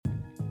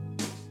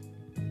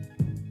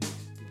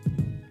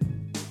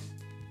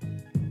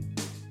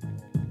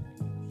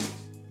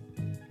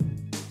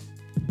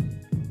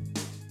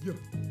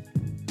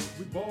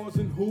bars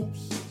and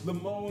hoops,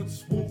 Lamar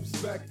swoops,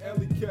 back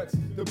alley cats,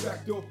 the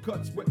backdoor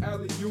cuts with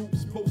alley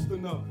oops,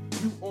 posting up.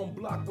 You on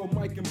block or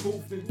mic and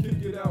booth, then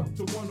kick it out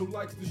to one who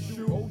likes to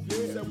shoot. Oh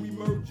yeah, said we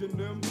merging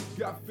them.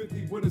 Got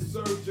 50 with a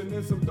surge and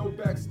then some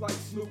throwbacks like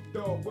Snoop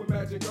Dogg with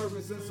Magic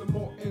Irvin, and some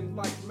more in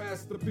like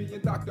Master P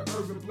and Dr.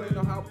 Irvin playing.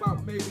 Or how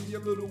about maybe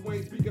your Lil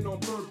Wayne speaking on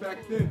Bird back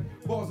then?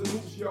 Bars and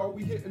hoops, y'all,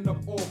 we hitting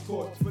up all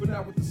courts. For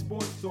now with the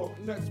sports talk,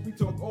 next we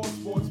talk all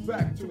sports.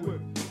 Back to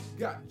it.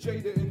 Got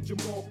Jada and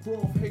Jamal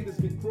Croft, haters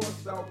get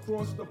crossed out,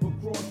 crossed up or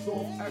crossed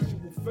off. Actual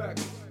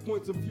facts,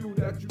 points of view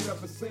that you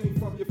never seen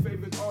from your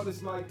favorite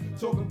artists, like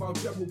talking about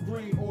Gerald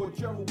Green or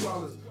Gerald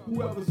Wallace.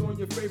 Whoever's on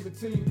your favorite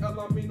team,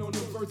 El-Amin on the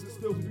verses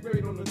still be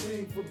great on the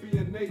name for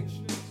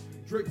B&H.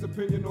 Drake's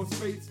opinion on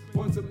Spates,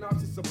 one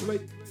synopsis of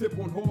Blake, tip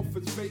on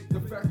Horford's fate,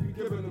 the facts we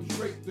giving them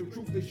straight, the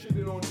truth they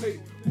shitting on tape.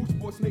 Who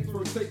sports snakes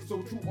first take,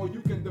 so true or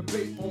you can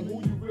debate on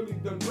who you really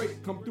done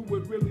rate. Come through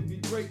it really be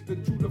great, the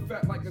true, the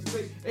fat like a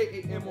steak.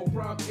 8 a.m. on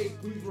Prime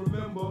 8, please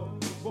remember,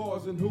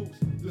 bars and hoops,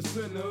 the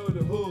center of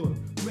the hood,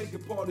 make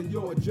it part of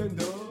your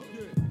agenda.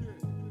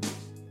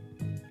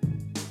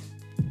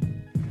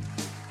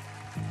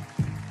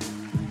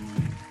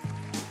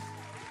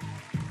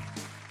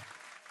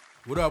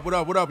 What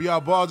up, y'all?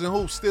 Bars and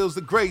Hoops, Stills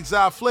the Great,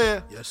 Zy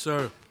Flair. Yes,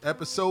 sir.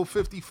 Episode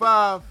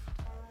 55.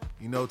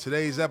 You know,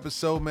 today's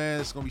episode, man,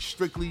 it's going to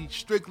be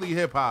strictly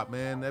hip-hop,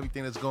 man.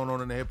 Everything that's going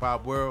on in the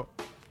hip-hop world.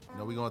 You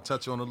know, we're going to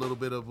touch on a little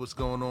bit of what's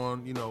going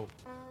on, you know,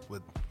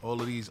 with all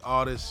of these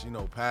artists, you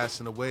know,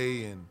 passing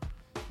away and,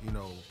 you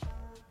know,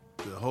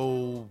 the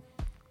whole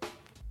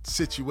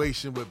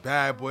situation with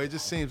Bad Boy. It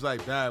just seems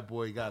like Bad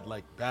Boy got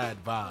like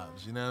bad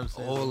vibes, you know what I'm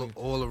saying?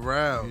 All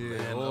around, yeah,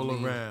 man. all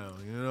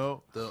around, you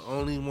know? The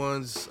only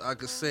ones I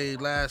could say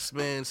last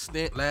men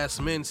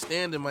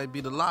standing might be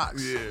the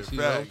Locks. Yeah,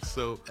 facts.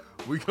 So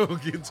we gonna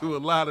get to a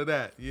lot of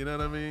that, you know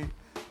what I mean?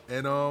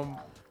 And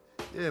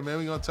yeah, man,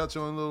 we gonna touch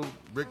on a little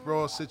Rick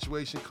Ross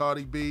situation,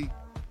 Cardi B,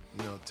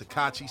 you know,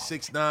 Tekashi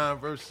 6ix9ine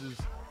versus,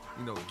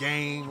 you know,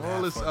 Game,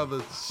 all this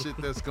other shit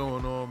that's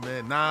going on,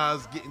 man.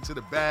 Nas getting to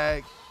the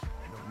bag.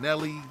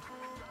 Nelly,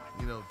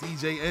 you know,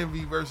 DJ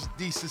Envy versus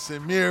Desus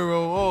and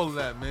Mero, all of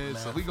that, man.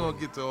 So we gonna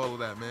get to all of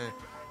that, man.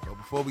 But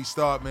before we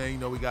start, man, you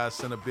know, we gotta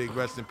send a big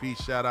rest in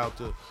peace shout out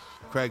to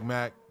Craig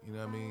Mack, you know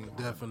what I mean?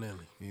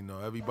 Definitely. You know,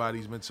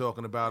 everybody's been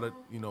talking about it,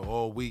 you know,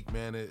 all week,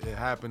 man. It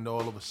happened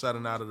all of a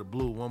sudden out of the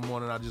blue. One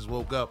morning I just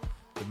woke up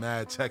to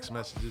mad text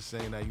messages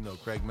saying that, you know,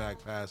 Craig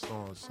Mack passed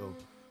on. So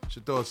what's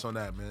your thoughts on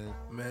that, man?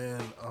 Man,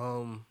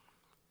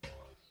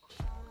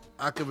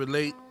 I could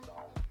relate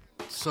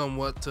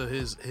somewhat to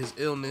his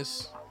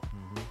illness,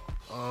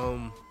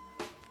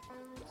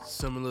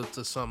 similar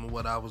to some of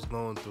what I was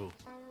going through.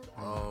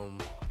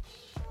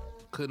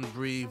 Couldn't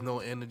breathe, no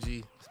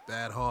energy,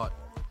 bad heart,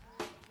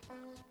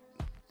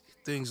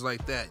 things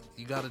like that.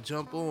 You gotta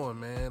jump on,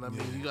 man. I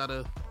mean, you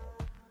gotta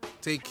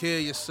take care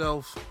of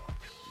yourself.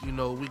 You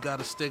know, we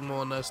got a stigma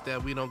on us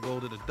that we don't go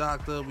to the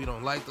doctor. We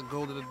don't like to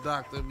go to the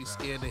doctor. We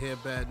scared to hear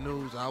bad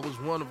news. I was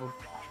one of them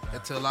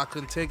until I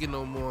couldn't take it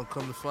no more, and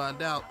come to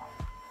find out,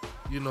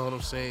 you know what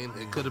I'm saying?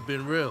 It could have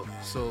been real.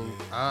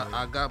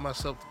 I got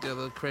myself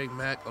together. Craig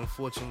Mack,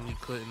 unfortunately,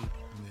 couldn't.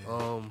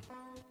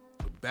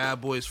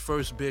 Bad Boy's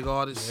first big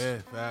artist. Yeah,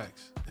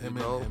 facts. Him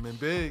and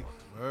Big.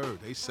 Word.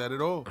 They set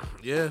it all.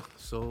 Yeah,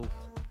 so,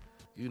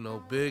 you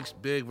know,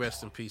 big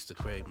rest in peace to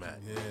Craig Mack.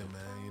 Yeah,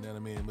 man. You know what I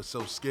mean? What's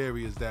so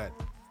scary is that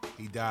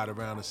he died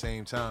around the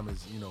same time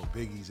as, you know,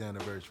 Biggie's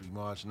anniversary,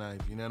 March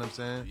 9th. You know what I'm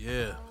saying?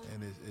 Yeah.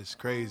 And it's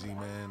crazy,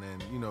 man.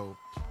 And, you know,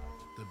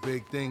 the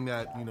big thing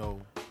that, you know,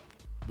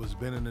 was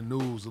been in the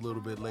news a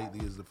little bit lately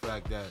is the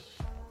fact that,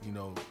 you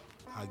know,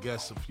 I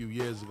guess a few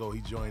years ago he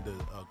joined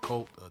a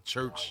cult, a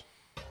church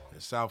in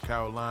South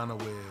Carolina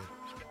where,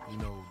 you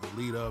know,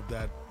 the leader of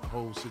that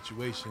whole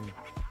situation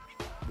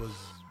was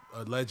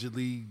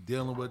allegedly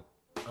dealing with,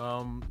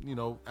 you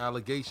know,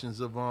 allegations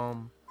of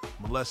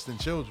molesting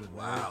children.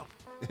 Wow.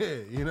 Right? Yeah,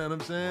 you know what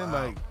I'm saying?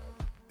 Wow. Like,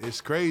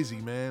 it's crazy,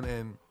 man.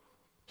 And,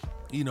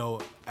 you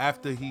know,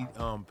 after he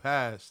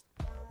passed,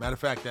 matter of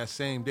fact, that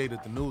same day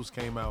that the news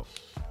came out,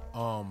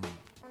 I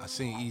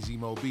seen Easy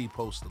Mo B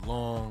post a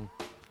long,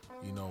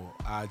 you know,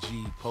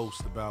 IG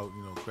post about,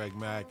 you know, Craig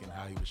Mack and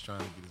how he was trying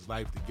to get his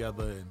life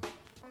together, and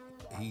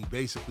he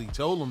basically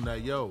told him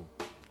that, yo,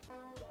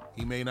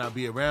 he may not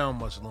be around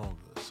much longer.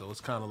 So it's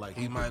kind of like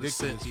he might have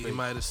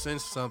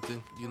sensed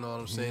something. You know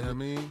what I'm saying? You know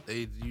what I mean?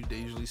 They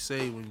usually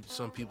say when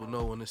some people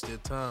know when it's their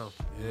time.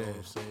 You know Yeah. what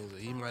I'm saying? So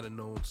he might have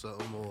known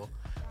something, or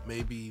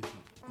maybe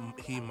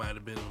he might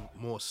have been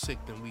more sick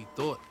than we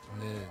thought.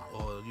 Yeah.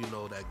 Or, you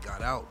know, that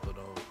got out. But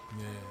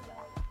Yeah.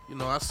 you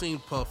know, I seen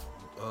Puff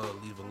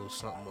leave a little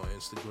something on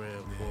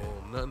Instagram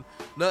for him.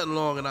 Nothing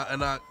long, and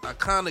I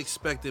kind of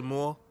expected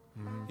more.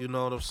 You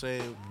know what I'm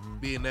saying?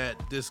 Being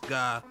that this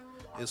guy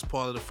is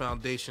part of the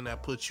foundation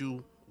that put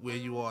you where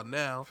you are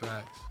now.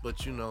 Facts.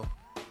 But you know,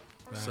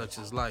 Facts. such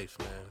is life,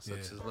 man.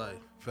 Such is life.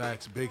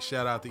 Facts. Big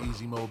shout out to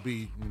Easy Mo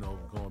B, you know,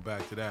 going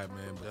back to that,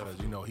 man, because,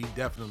 you know, he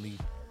definitely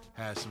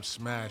had some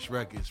smash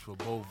records for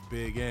both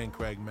Big and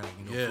Craig Mack.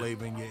 You know, Yeah.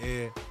 Flavor in Your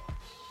Ear.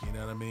 You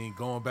know what I mean?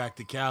 Going back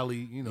to Cali,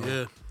 you know.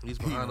 Yeah, he's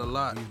behind a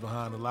lot. He's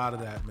behind a lot of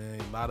that, man.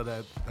 A lot of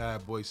that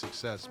Bad Boy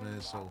success,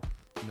 man. So,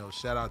 you know,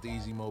 shout out to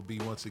Easy Mo B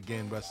once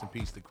again. Rest in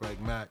peace to Craig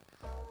Mack.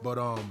 But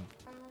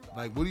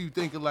like, what do you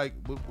think of what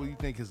do you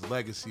think his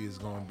legacy is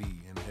gonna be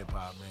in hip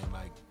hop, man?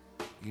 Like,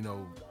 you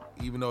know,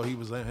 even though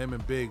him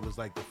and Big was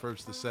like the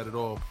first to set it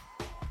off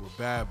with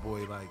Bad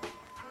Boy, like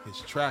his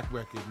track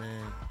record,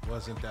 man,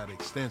 wasn't that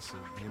extensive.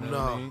 You know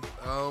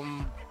what I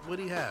mean? What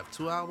do he have?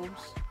 2 albums?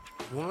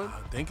 1? I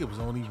think it was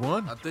only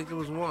one. I think it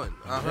was 1.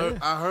 Yeah.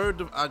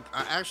 I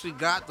actually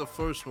got the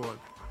first one.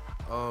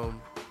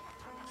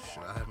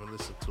 I haven't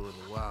listened to it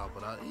in a while,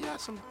 but he had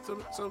some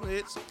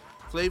hits.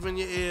 Flavor in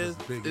Your Ears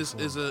is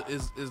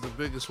the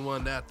biggest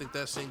one. I think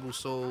that single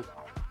sold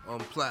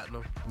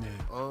platinum.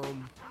 Yeah.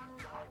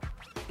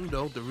 You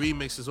know, the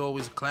remix is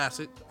always a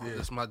classic. Yeah.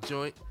 That's my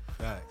joint.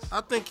 Facts.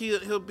 I think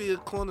he'll be a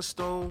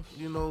cornerstone,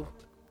 you know,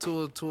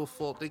 to a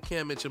fault. They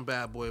can't mention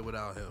Bad Boy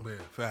without him. Yeah,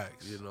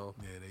 facts. You know.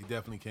 Yeah, they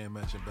definitely can't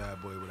mention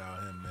Bad Boy without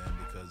him, man,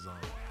 because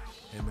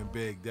him and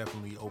Big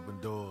definitely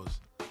opened doors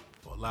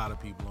for a lot of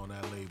people on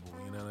that label.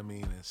 You know what I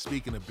mean? And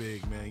speaking of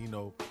Big, man, you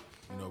know,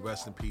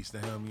 rest in peace to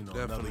him. You know,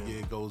 Definitely. Another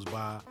year goes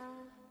by.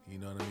 You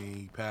know what I mean?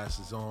 He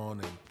passes on,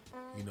 and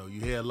you know, you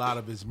hear a lot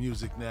of his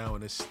music now,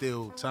 and it's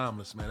still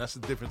timeless, man. That's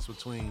the difference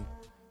between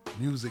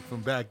music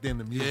from back then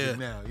to music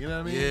now. You know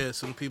what I mean? Yeah,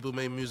 some people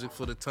make music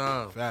for the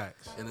time.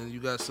 Facts. And then you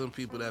got some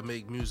people that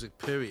make music,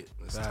 period.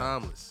 It's Facts.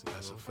 timeless. you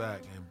That's know? a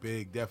fact. And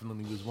Big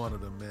definitely was one of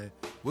them, man.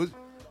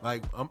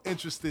 I'm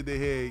interested to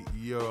hear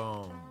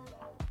your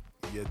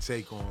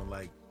take on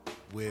like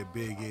where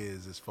Big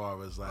is as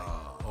far as like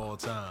all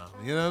time.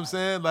 You know what I'm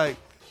saying? Like,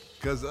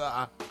 cause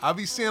I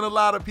be seeing a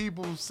lot of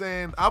people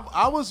saying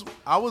I was one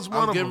I'm of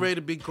them. getting ready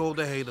to be called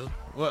a hater.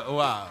 What?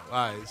 Wow.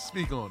 All right,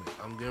 speak on it.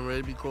 I'm getting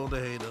ready to be called a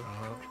hater.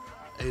 Uh-huh.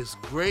 It's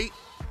great.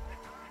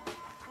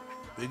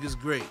 Big is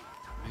great.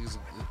 These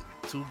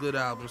 2 good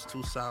albums,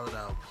 2 solid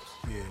albums.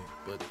 Yeah.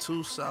 But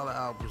 2 solid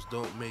albums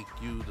don't make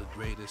you the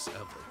greatest ever,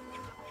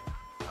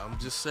 man. I'm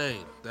just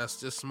saying. That's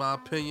just my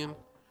opinion.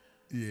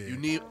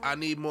 Yeah. I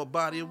need more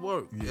body of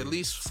work. Yeah. At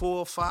least 4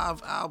 or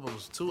 5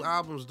 albums. 2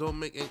 albums don't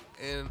make it.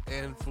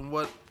 And from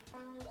what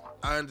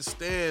I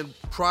understand,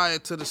 prior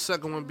to the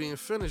second one being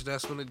finished,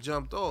 that's when it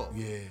jumped off.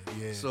 Yeah.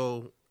 Yeah.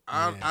 So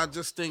Yeah. I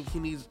just think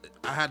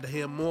I had to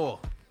hear more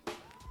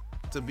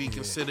to be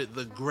considered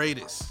the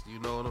greatest. You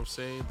know what I'm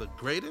saying? The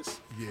greatest?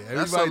 Yeah,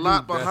 That's a everybody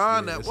lot do-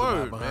 behind that's- that yeah,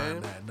 word, it's a lot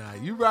behind man. that.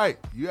 Nah, you right.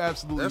 You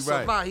absolutely That's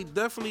right. a lot. He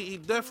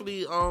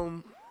definitely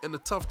in a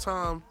tough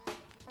time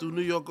through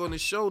New York on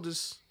his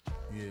shoulders.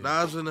 Yeah.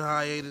 Nas in the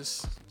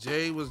hiatus.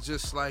 Jay was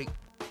just like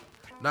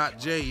not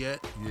Jay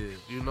yet. Yeah.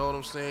 You know what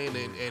I'm saying?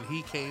 And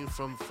he came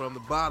from the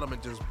bottom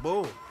and just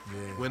boom. Yeah.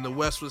 When the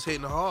West was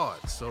hitting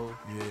hard. So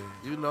Yeah.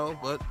 you know,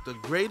 but the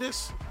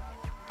greatest,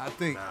 I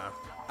think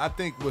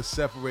what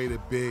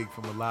separated Big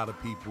from a lot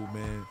of people,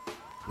 man,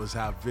 was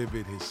how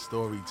vivid his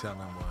storytelling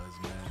was,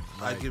 man.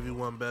 I give you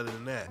one better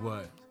than that.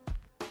 What?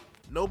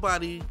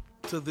 Nobody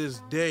to this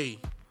day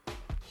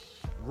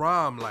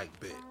rhyme like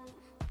Big.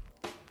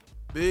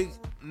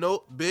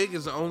 Big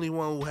is the only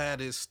one who had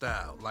his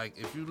style. Like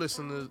if you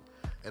listen to,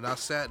 and I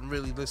sat and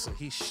really listened,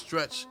 he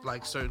stretched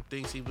like certain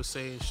things he was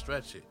saying,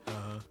 stretch it.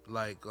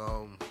 Like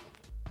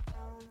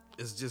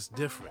it's just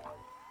different.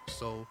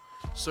 So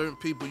certain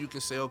people you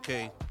can say,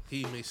 okay,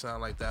 he may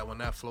sound like that when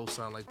that flow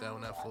sound like that,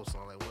 when that flow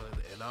sound like that.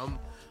 And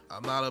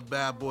I'm not a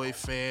Bad Boy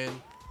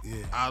fan.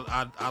 Yeah.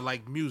 I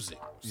like music.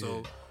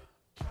 So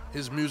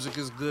his music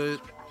is good.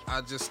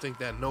 I just think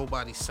that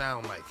nobody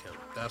sound like him.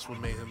 That's what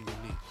made him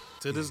unique.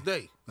 To this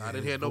day, I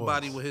didn't hear his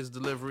nobody voice. with his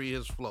delivery,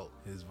 his flow.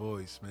 His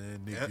voice, man.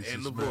 Niggas And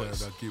is the mad.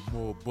 voice. I get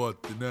more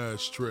butt than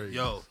ashtray.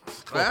 Yo, Fuck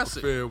a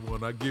classic. fair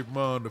one. I get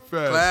mine the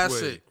fast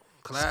Classic. way.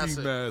 Classic.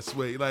 Ski mask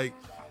way. Like,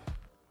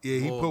 yeah,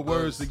 he More put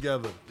words guns.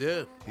 together.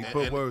 Yeah. He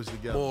put words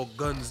together. More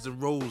Guns Than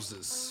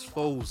Roses,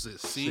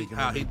 Foses. See Shaking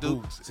how in he the do.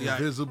 boots. See how,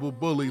 Invisible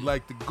bully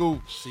like the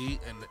gooch. see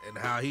and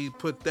how he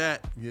put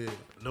that. Yeah.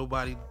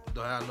 Nobody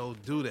know how to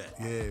do that.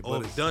 Yeah, or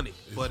but it's done it.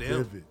 It's But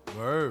him. vivid.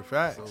 Word,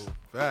 facts, So-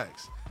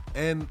 facts.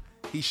 And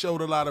he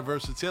showed a lot of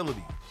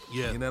versatility.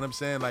 Yeah. You know what I'm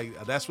saying?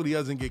 Like, that's what he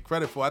doesn't get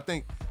credit for. I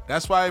think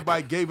that's why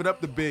everybody gave it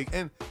up to Big.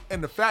 And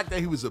the fact that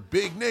he was a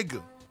big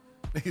nigga.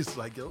 He's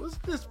like, yo, what's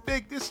this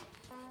big, this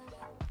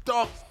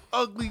dark,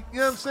 ugly, you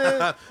know what I'm saying?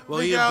 Well,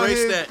 Nigga he out embraced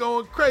here that.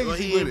 going crazy Well,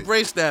 he with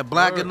embraced that.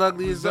 Black Word. and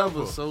ugly as ever.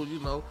 Ever. So, you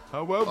know. it.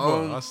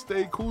 However, I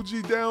stay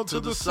Coogee down to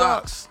the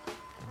socks.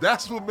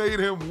 That's what made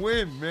him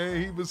win,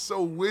 man. He was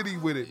so witty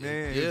with it,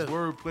 man. Yeah. His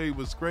wordplay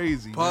was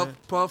crazy, Puff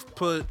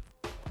man.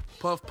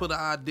 put an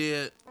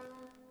idea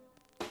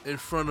in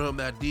front of him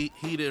that he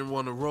didn't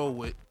want to roll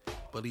with,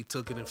 but he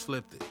took it and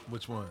flipped it.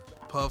 Which one?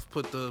 Puff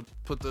put the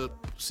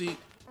see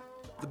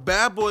the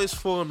Bad Boys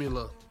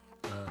formula.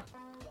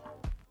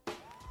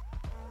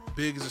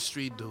 Big as a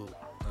street dude.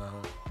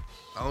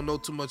 I don't know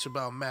too much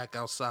about Mac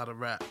outside of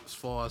rap as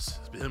far as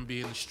him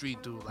being a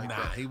street dude like Nah,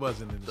 that. he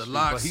wasn't in the street,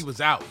 Locks- but he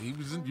was out. He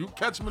was in, you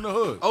catch him in the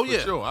hood. Oh, for yeah.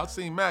 sure. I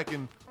seen Mac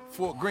in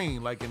Fort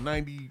Greene, like in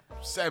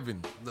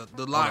 '97.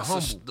 The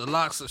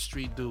Locks are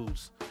street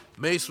dudes.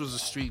 Mace was a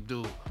street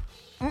dude.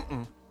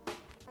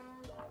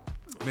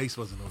 Mace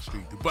wasn't no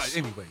street dude. But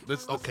anyway,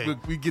 Okay.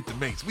 we get to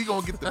Mace. We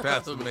gonna get to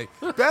Pastor Mace.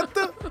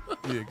 Bethel?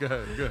 Yeah, go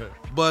ahead.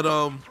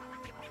 But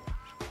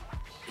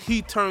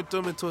he turned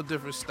them into a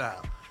different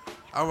style.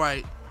 All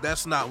right,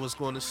 that's not what's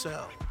going to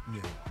sell.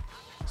 Yeah.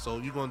 So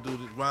you're gonna do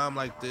the rhyme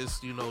like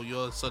this, you know,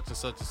 you're such and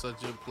such and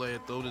such a player,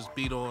 throw this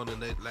beat on,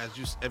 and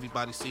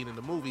everybody seen in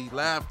the movie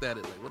laughed at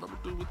it, like, what I'm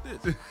gonna do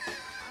with this?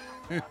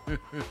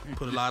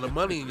 Put a lot of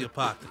money in your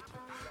pocket.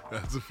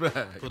 That's a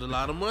fact. Put a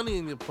lot of money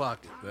in your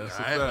pocket. That's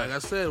I a ain't- fact. Like I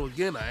said,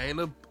 again, I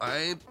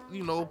ain't,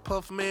 you know,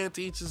 Puff man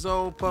to each his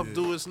own. Puff Yeah.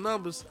 do his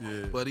numbers,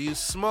 Yeah. but he's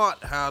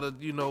smart how to,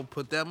 you know,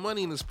 put that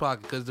money in his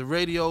pocket because the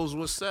radio's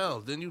what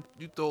sells. Then you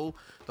throw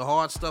the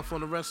hard stuff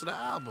on the rest of the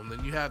album.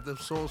 Then you have the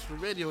songs for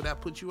radio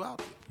that put you out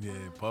there.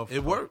 Yeah, Puff.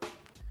 It worked.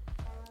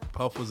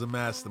 Puff was a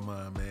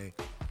mastermind, man.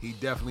 He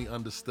definitely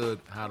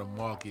understood how to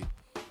market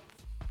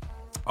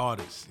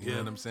artists. You know Yeah.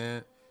 what I'm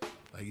saying?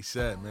 Like he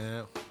said,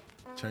 man,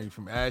 turn you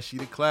from ashy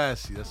to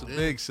classy. That's what Yeah.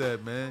 Big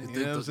said, man. You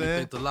know what I'm You saying?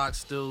 think the Lock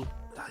still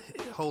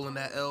holding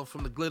that L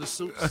from the glitter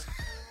suits?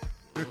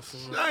 You know what I'm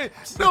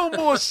saying? No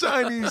more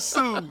shiny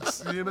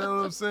suits. You know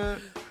what I'm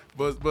saying?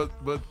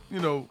 But you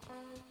know,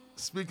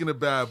 speaking of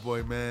Bad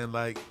Boy, man,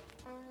 like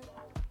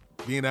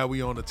being that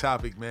we on the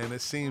topic, man,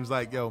 it seems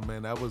like, yo,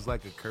 man, that was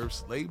like a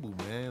cursed label,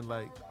 man.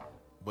 Like,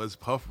 was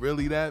Puff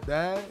really that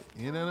bad?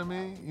 You know what I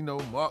mean? You know,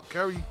 Mark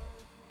Curry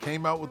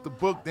came out with the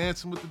book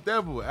Dancing with the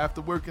Devil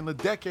after working a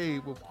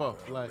decade with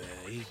Puff. Like,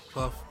 Man,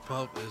 Puff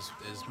is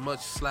as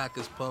much slack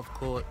as Puff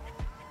caught.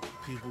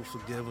 People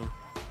forgive him.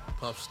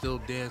 Puff still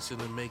dancing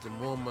and making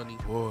more money.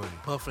 boy.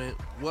 Puff ain't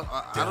what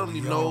I don't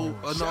even know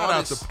an Shout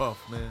artist. out to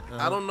Puff, man.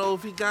 I don't know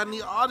if he got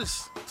any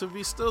artists to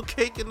be still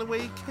caking the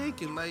way he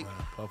caking. Like,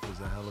 Puff was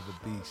a hell of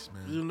a beast,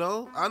 man. you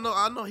know, I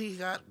know he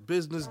got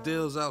business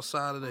deals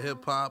outside of the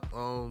hip hop.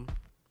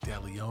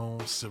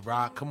 DeLeon,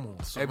 Ciroc, come on.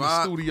 Every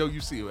Ciroc. studio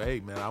you see, hey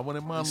man, I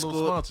wanted my He little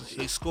scored,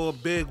 sponsorship. he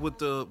scored big with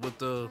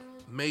the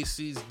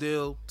Macy's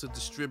deal to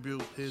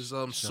distribute his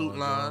suit Sean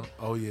line. John.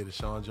 Oh yeah, the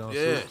Sean John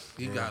Yeah, suits.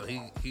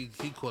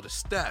 he caught a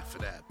stat for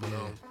that.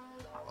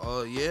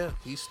 But Yeah.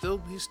 he's still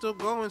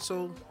going.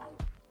 So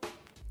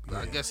I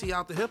Yeah. guess he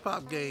out the hip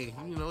hop game.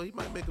 You know, he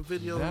might make a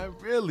video.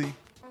 Not really.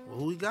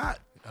 Who he got?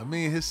 I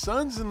mean, his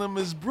sons in them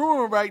is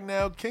brewing right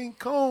now. King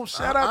Combs.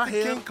 Shout out I to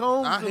hear. King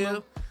Combs. I and hear.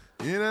 them.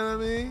 You know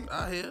what I mean?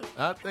 I hear.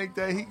 I think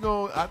that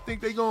I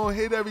think they gonna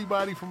hit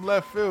everybody from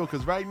left field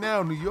because right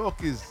now New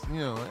York is, you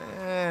know,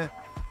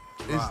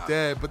 it's Dry.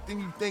 dead. But then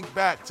you think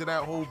back to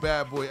that whole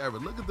Bad Boy era.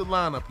 Look at the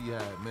lineup he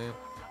had, man.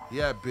 He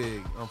had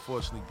Big.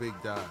 Unfortunately,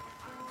 Big died.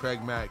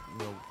 Craig Mack,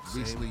 you know,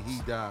 recently he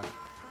died.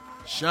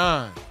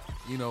 Sean,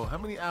 you know, how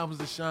many albums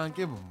did Sean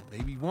give him?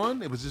 Maybe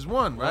one? It was just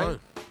one, right?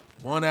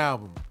 One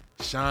album.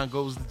 Sean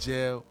goes to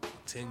jail.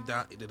 Did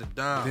a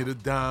dime. Did a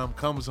dime,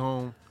 comes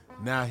home.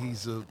 Now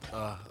he's a,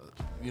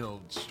 you know,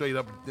 straight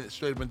up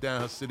and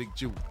down Hasidic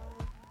Jew.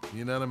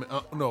 You know what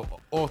I mean?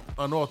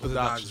 Unorthodox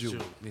Orthodox Jew.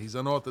 Jew. He's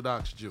an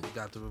Orthodox Jew.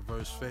 Got the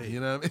reverse fade. You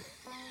know what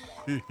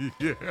I mean?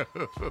 Yeah.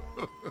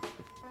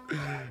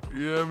 You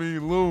know what I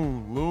mean?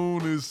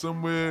 Loon is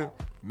somewhere.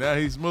 Now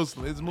he's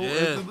Muslim. Is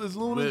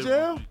Loon in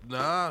jail?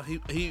 Nah, he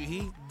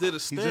did a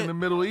stint. He's in the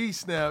Middle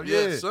East now.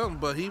 Yeah, Yeah. something.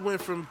 But he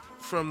went from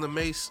the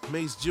Mace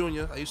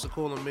Jr. I used to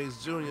call him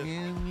Mace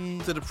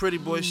Jr. to the pretty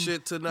boy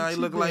shit to now he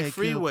look like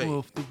Freeway.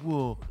 Off the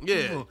wall.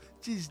 Yeah. Come on,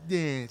 just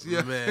dance.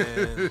 Yeah.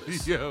 Man.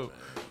 Yo.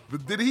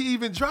 But did he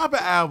even drop an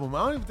album? I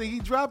don't even think he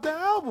dropped an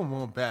album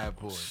on Bad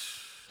Boy.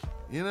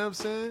 You know what I'm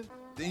saying?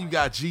 Then you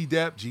got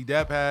G-Dep.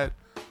 G-Dep had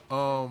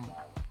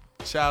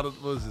Child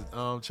of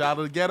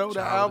the Ghetto, the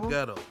album? Child of the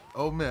Ghetto.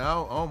 Oh man, I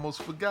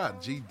almost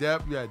forgot.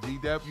 G-Dep, you had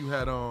G-Dep, you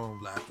had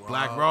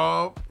Black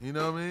Rob, you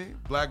know what I mean?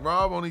 Black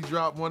Rob only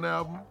dropped one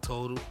album.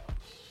 Total.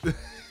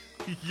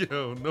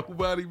 Yo,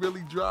 nobody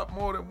really dropped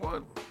more than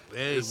one.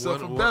 Hey,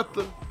 Except for one-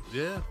 Bethel.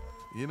 Yeah.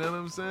 You know what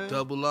I'm saying?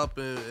 Double up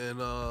and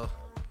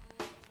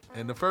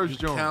And the first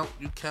joint,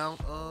 you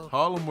count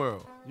Harlem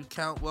World.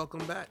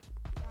 Welcome Back.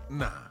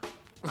 Nah.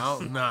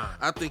 Nah.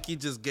 I think he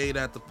just gave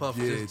that to Puff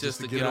Yeah, just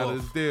to get get out off.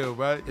 of this deal,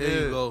 right? There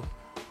yeah. you go.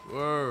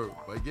 Word.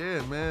 But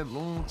yeah, man,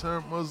 Loon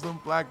turned Muslim.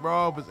 Black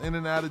Rob is in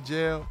and out of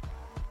jail.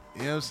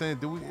 You know what I'm saying?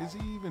 Is he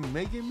even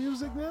making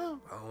music now?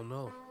 I don't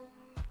know.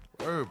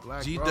 Word,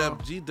 Black G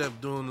Rob.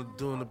 Dep doing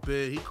the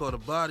bid. He caught a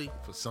body.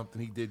 For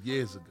something he did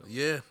years ago.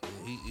 Yeah,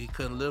 he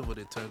couldn't live with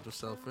it. Turned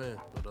himself in.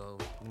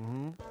 But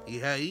he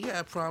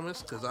had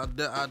promise because I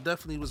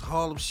definitely was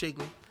Harlem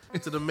shaking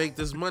to make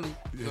this money.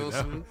 You know what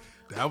I'm saying?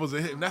 That was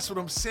a hit. And that's what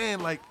I'm saying.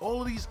 Like,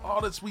 all of these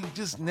artists we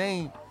just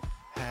named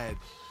had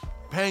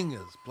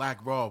bangers.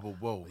 Black Rob with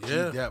Whoa.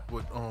 Yeah. G-Dep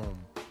with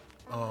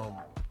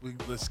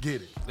Let's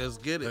Get It. Let's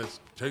get it. Let's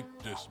take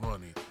this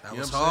money. That You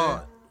was know what I'm hard.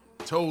 saying?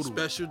 Total.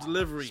 Special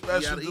delivery.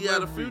 Special He had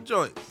a delivery. few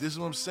joints. This is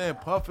what I'm saying.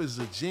 Puff is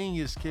a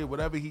genius, kid.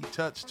 Whatever he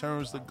touched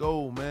turns to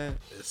gold, man.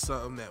 It's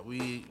something that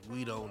we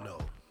don't know.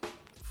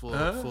 For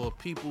Huh?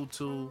 people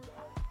to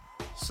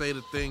say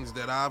the things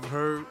that I've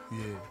heard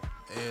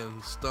Yeah.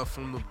 and stuff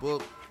from the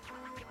book,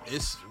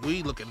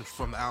 we looking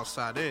from the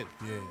outside in.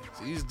 Yeah.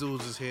 So these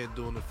dudes is here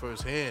doing it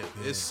firsthand.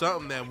 Yeah. It's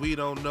something that we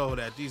don't know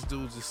that these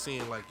dudes is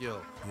seeing like,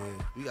 yo, Yeah.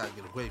 we gotta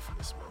get away from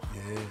this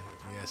motherfucker.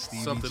 Yeah.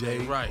 Stevie Something J,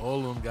 ain't right.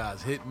 all of them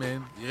guys,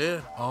 Hitman,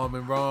 Yeah.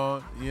 and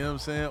Ron, you know what I'm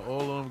saying?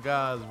 All of them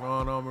guys,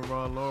 Ron,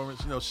 Ron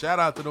Lawrence. You know, shout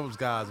out to those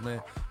guys,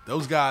 man.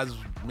 Those guys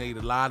made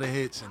a lot of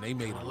hits and they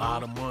made a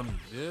lot of money.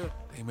 Yeah.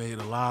 They made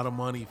a lot of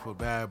money for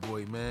Bad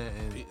Boy, man.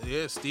 And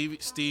Yeah,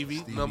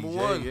 Stevie number J,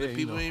 one. yeah, The you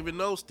people know. didn't even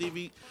know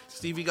Stevie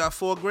got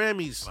 4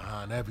 Grammys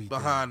behind everything.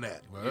 behind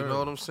that. You Word. know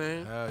what I'm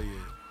saying? Hell yeah.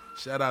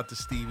 Shout out to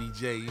Stevie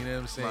J, you know what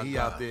I'm saying? My He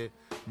God. out there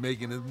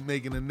making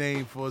a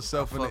name for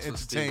himself in the fucks with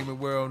entertainment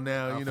world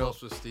now, I you know,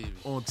 fucks with Stevie.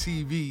 on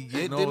TV, And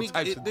getting then all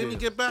types of didn't he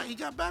deals. get back? He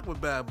got back with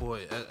Bad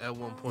Boy at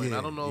one point. Yeah,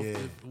 I don't know yeah.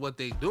 if what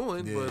they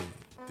doing, Yeah. but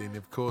Then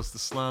of course the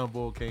Slime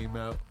Ball came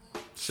out.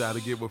 Tried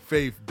to get with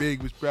Faith.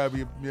 Big was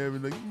probably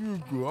like,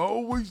 I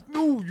always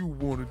knew you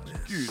wanted to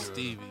get her.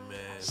 Stevie, man.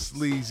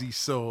 Sleazy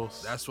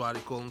sauce. That's why they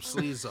call him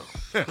Sleezo.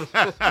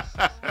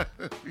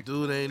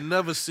 Dude ain't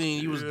never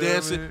seen you was Yeah,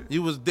 dancing. man.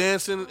 You was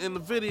dancing in the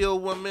video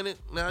 1 minute.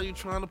 Now you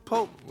trying to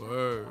poke.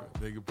 Word.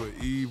 Nigga put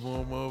Eve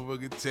on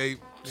motherfucking tape.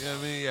 You know what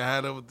I mean? You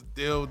had her with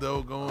the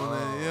dildo going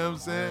in. You know what I'm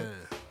saying? man.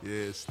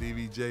 Yeah,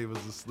 Stevie J was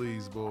a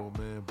sleazeball,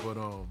 man. But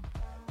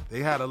they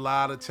had a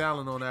lot of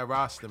talent on that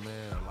roster,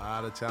 man. A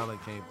lot of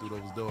talent came through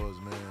those doors,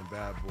 man.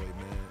 Bad Boy,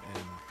 man.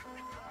 And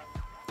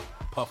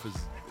Puff is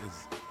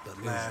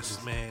The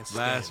last man last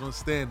standing. one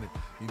standing.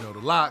 You know, the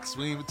Locks,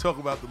 we didn't even talk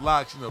about the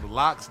Locks. You know, the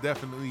Locks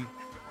definitely,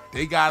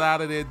 they got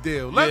out of their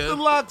deal. Let Yeah. the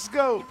Locks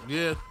go.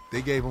 Yeah.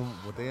 They gave them,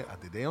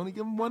 did they only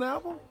give them one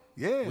album?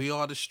 Yeah. We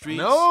Are the Streets.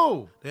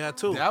 No. They had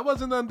 2. That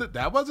wasn't under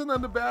Bad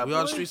We Boy.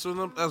 Are the Streets with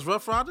them as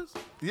Rough Riders?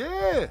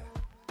 Yeah.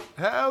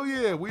 Hell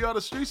yeah. We Are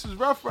the Streets was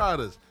Rough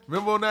Riders.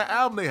 Remember on that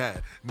album they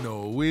had?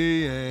 No,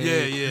 we ain't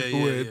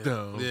Yeah, with yeah.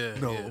 them Yeah,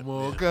 no yeah,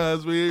 more yeah.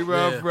 cause we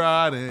rough Yeah.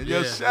 riding.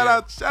 Yo, Yeah,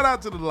 shout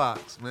out to the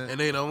Locks, man. And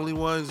they the only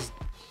ones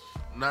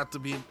not to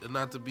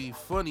be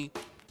funny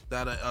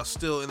that are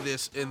still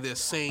in their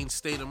sane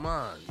state of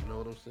mind. You know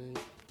what I'm saying?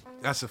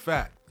 That's a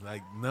fact.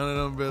 Like none of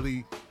them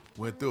really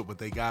went through it, but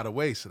they got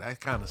away. So that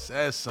kind of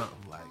says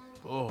something. Like,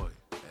 boy,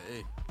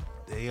 Hey,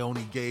 they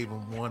only gave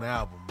them one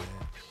album, man.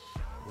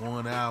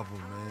 One album,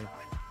 man.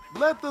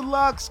 Let the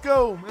Locks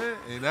go, man.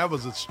 And that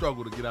was a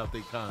struggle to get out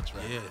their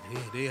contract. yeah,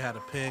 they had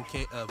a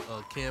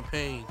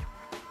campaign.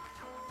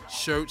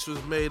 Shirts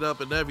was made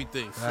up and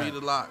everything. Free Right. the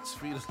Locks,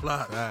 free the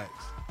Locks. Facts.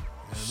 You know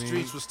what I mean?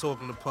 Streets was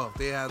talking to Puff.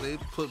 They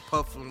put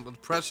Puff under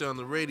pressure on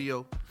the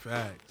radio.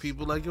 Facts.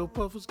 People like, yo,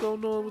 Puff, what's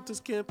going on with this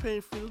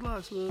campaign? Free the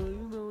Locks. Well,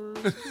 you know,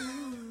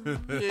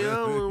 yeah, I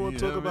don't want You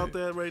to know talk what I about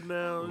mean? that right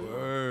now.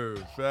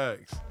 Word,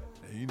 facts.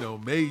 And you know,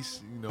 Mace,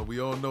 you know, we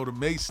all know the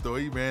Mace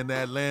story. He ran to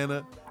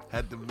Atlanta,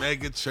 had the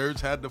mega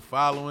church, had the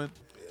following.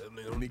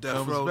 Yeah, When he them death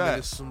comes row back.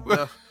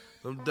 niggas,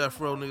 them death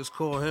row niggas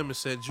called him and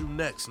said, "You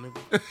next,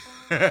 nigga."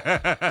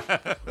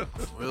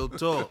 Real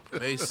talk.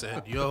 They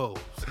said, "Yo,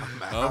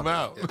 I'm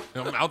out.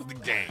 I'm out the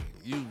game.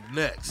 You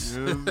next." You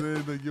know what I'm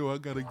saying? Like, yo, I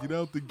gotta get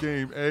out the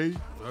game, eh?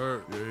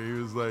 Word.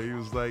 Yeah, he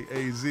was like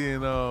AZ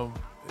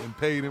and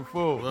Paid in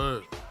Full.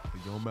 Word.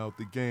 Like, yo, I'm out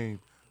the game.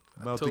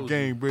 I'm out the told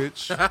game,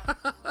 bitch.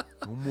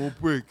 No more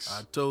bricks.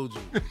 I told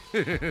you.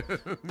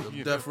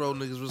 Them death row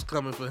niggas was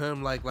coming for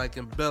him like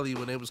in Belly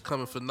when they was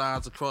coming for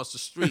Nas across the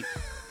street.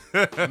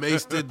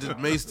 Mace did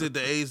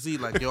the AZ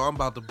like, yo, I'm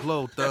about to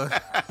blow, thug.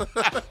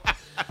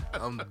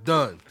 I'm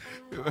done.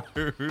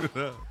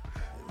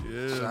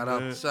 Yeah, Shout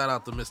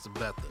out to Mr.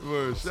 Betha.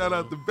 Word. Shout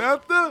out to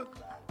Betha.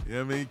 You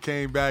know what I mean?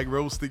 Came back,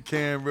 roasted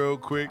Cam real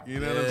quick. You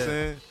know what I'm Yeah.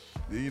 saying?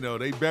 You know,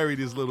 they buried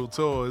his little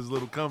tour, his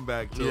little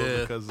comeback tour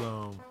Yeah. because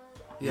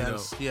He you had,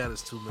 know. he had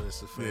his 2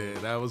 minutes of fame. Yeah,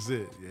 that was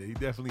it. Yeah, he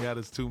definitely had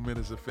his 2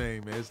 minutes of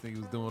fame, man. This nigga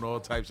was doing all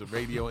types of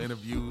radio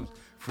interviews,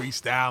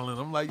 freestyling.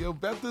 I'm like, yo,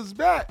 Betha's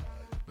back.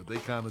 But they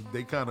kind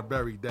of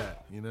buried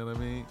that. You know what I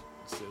mean?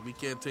 So we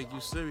can't take you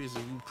serious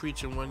if you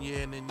preaching 1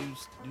 year and then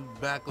you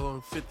back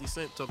on 50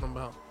 Cent talking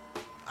about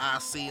I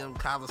see him,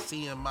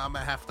 Coliseum, Mama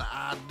have to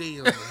ID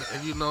him.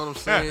 And you know what I'm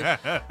saying?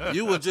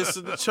 You were just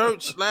in the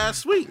church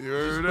last week. You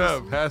heard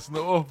up, passing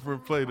the offering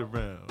plate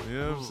around. You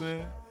know what I'm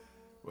saying?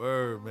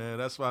 Word, man.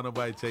 That's why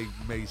nobody take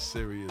Mace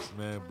serious,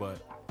 man. But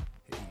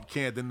you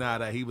can't deny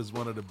that he was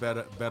one of the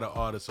better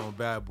artists on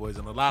Bad Boys,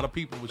 and a lot of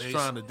people was Mace-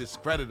 trying to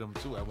discredit him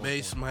too at one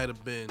Mace point. might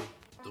have been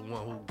the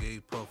one who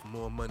gave Puff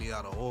more money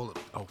out of all of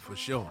them. Oh, for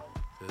sure.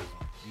 Because,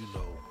 you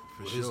know,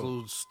 For with his sure.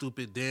 little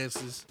stupid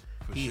dances,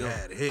 For he sure.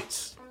 had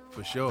hits.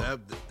 For sure.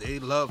 They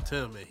loved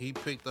him, and he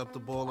picked up the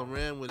ball and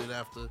ran with it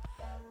after,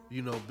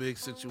 you know, big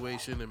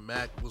situation, and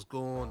Mac was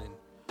gone, and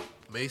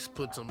Mace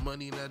put some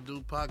money in that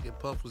dude's pocket.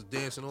 Puff was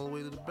dancing all the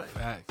way to the bank.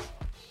 Facts.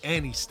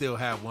 And he still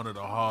had one of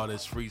the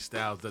hardest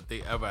freestyles that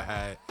they ever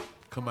had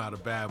come out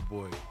of Bad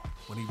Boy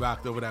when he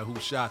rocked over that Who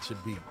Shot Your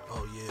beat.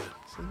 Oh, yeah.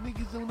 Some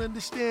niggas don't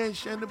understand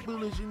shining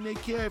bullets in their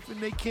cap and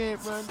they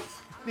can't run.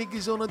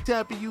 niggas on the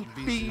top of you,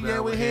 Beat beating you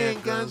down with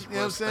handguns. You know what I'm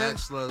bust saying? back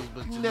slugs,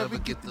 but You you never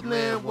get to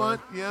land one.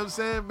 You know what I'm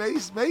saying?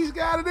 Mace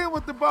got it in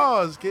with the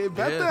bars, kid.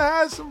 Becca Yeah.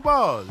 has some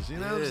bars. You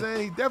know what I'm Yeah.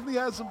 saying? He definitely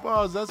has some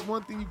bars. That's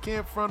one thing you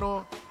can't front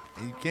on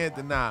and you can't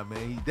deny,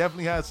 man. He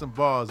definitely has some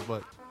bars,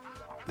 but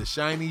the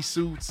shiny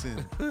suits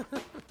and, you know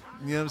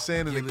what I'm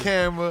saying, and Get the it-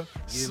 camera,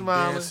 Get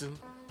smiling. dancing.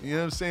 You know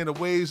what I'm saying? The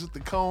waves with the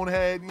cone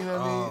head, you know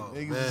what Oh, I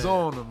mean? Niggas man. is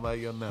on him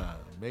like, yo, nah,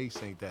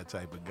 Mace ain't that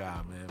type of guy,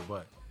 man.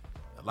 But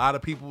a lot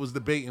of people was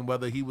debating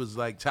whether he was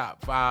like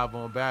top 5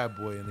 on Bad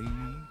Boy,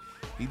 and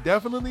he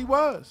definitely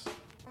was.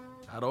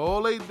 Out of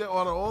all they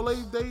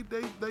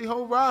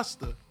whole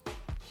roster,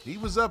 he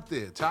was up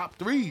there, top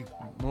 3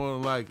 more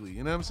than likely.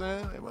 You know what I'm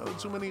saying? There wasn't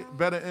too many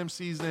better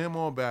MCs than him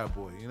on Bad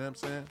Boy. You know what I'm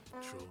saying?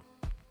 True.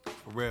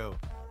 For real.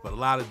 But a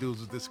lot of dudes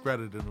was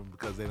discrediting him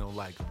because they don't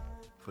like him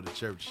for the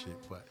church shit.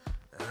 But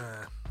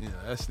you know,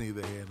 that's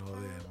neither here nor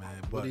there,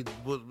 man. But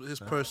His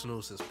personal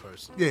is his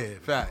personal. yeah,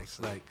 facts.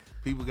 Like,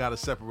 people got to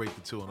separate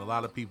the two. And a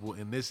lot of people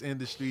in this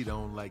industry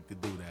don't like to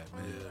do that,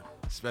 man. Yeah.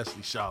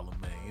 Especially Charlamagne.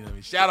 You know what I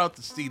mean? Shout out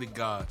to Steve the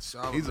God. He's a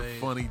Charlamagne-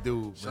 funny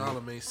dude, man.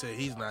 Charlamagne said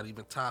he's not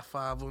even top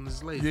 5 on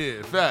his list.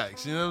 Yeah,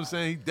 facts. You know what I'm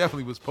saying? He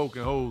definitely was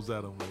poking holes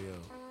at him. Like,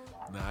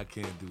 yo, nah, I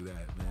can't do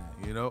that, man.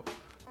 You know?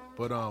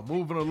 But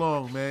moving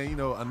along, man, you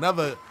know,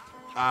 another,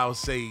 I'll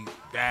say,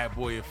 Bad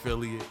Boy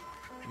affiliate,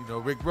 you know,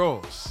 Rick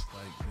Ross.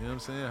 Like, you know what I'm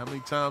saying? How many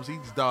times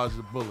he's dodged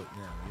a bullet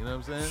now? You know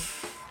what I'm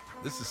saying?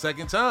 This is the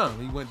second time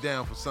he went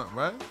down for something,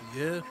 right?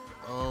 Yeah.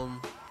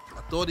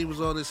 I thought he was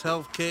on his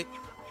health kick.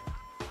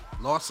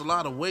 Lost a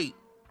lot of weight.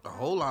 A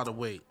whole lot of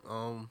weight.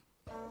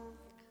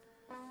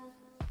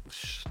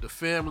 The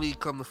family,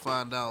 come to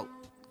find out,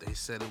 they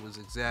said it was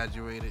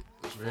exaggerated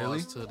as far Really?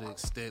 as to the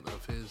extent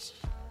of his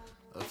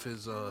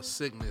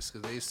sickness,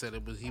 because they said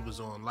he was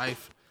on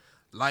life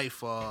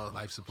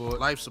support.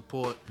 Life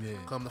support. Yeah.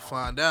 Come to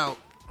find out,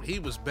 he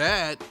was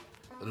bad,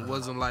 but it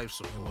wasn't life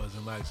It support.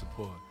 wasn't life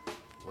support.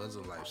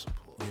 Wasn't life support.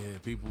 Yeah,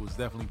 people was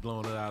definitely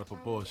blowing it out of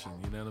proportion.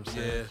 You know what I'm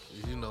saying?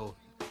 Yeah, you know,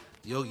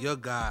 your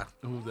guy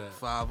Who's that?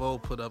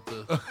 5-0 put up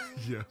the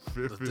Yeah,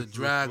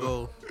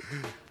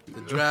 the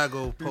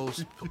Drago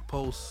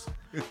post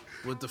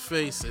with the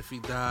face. If he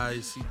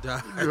dies, he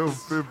dies. Yo,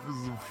 Fifth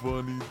is a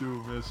funny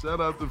dude, man.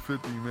 Shout out to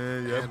 50,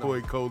 man. Yeah, that And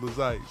boy cold as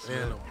ice,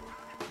 man. And,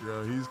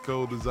 Yo, he's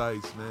cold as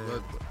ice, man.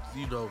 but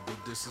you know,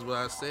 this is what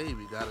I say.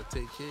 We gotta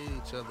take care of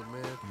each other,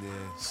 man. Yeah,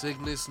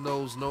 Sickness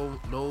knows no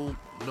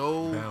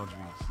boundaries.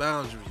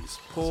 boundaries.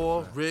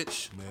 Poor, fact.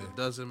 rich, Man. it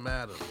doesn't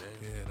matter, man.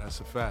 Yeah, that's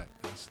a fact.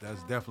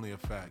 That's definitely a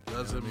fact. You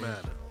know Doesn't what I mean?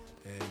 matter.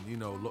 And, you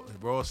know,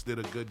 Ross did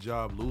a good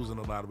job losing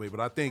a lot of weight, but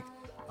I think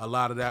a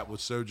lot of that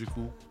was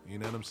surgical. You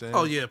know what I'm saying?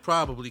 Oh yeah,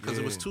 probably because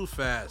it was Yeah. too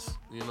fast.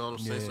 You know what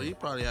I'm saying? Yeah. So he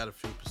probably had a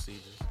few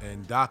procedures.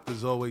 And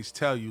doctors always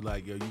tell you,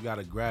 like, yo, you got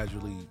to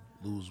gradually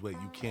lose weight.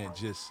 You can't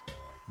just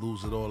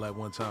lose it all at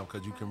one time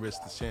because you can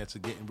risk the chance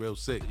of getting real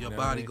sick. Your you know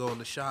what I body mean? going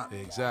to shot.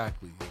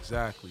 Exactly.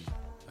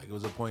 Like, it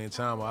was a point in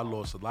time where I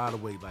lost a lot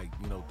of weight, like,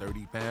 you know,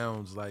 30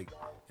 pounds, like,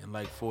 in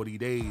like 40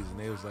 days. And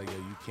they was like, yo,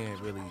 you can't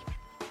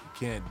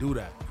do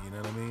that. You know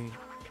what I mean?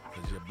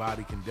 Because your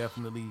body can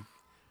definitely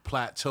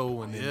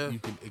plateau and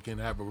then Yeah. it can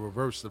have a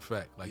reverse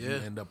effect. Like, you Yeah.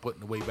 end up putting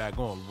the weight back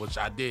on, which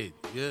I did.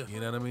 Yeah. You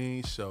know what I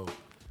mean? So,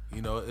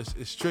 you know,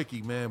 it's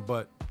tricky, man.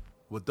 But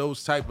with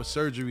those type of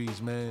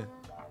surgeries, man,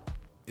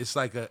 it's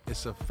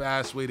a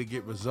fast way to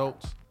get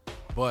results,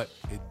 but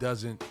it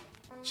doesn't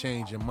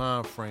change your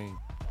mind frame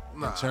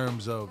Nah. in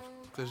terms of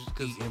Cause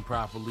eating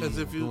properly Because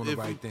and if you doing the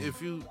right thing.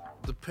 if you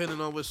depending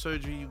on what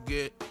surgery you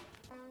get,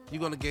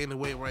 you're gonna gain the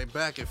weight right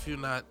back if you're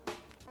not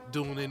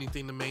doing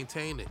anything to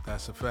maintain it.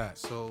 That's a fact.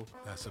 So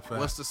That's a fact.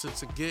 what's the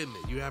sense of getting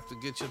it? You have to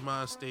get your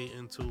mind state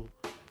into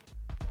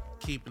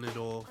keeping it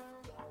off,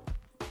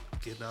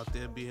 getting out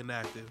there, being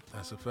active,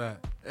 That's a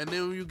fact. and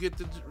then when you get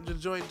the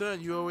joint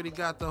done, you already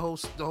got the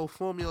whole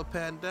formula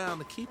patterned down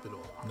to keep it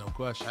off. No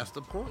question. That's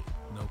the point.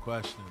 No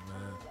question,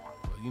 man.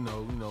 But you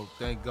know,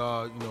 thank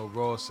God, you know,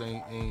 Ross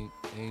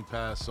ain't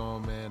passed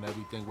on, man.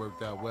 Everything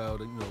worked out well.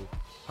 You know,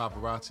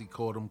 paparazzi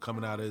caught him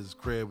coming out of his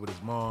crib with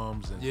his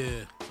moms, and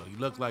Yeah. so he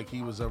looked like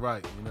he was all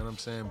right. You know what I'm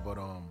saying? But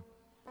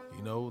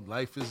you know,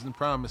 life isn't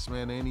promised,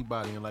 man, to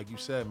anybody. And like you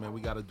said, man,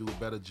 we got to do a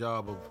better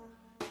job of,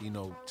 you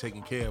know,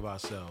 taking care of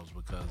ourselves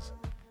because,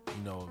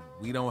 you know,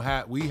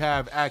 we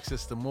have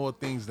access to more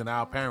things than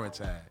our parents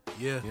had.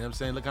 Yeah. You know what I'm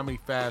saying? Look how many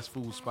fast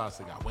food spots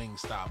they got.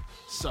 Wingstop,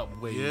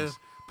 Subways, Yeah.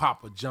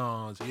 Papa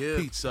John's, Yeah.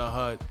 Pizza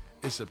Hut.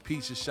 It's a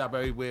pizza shop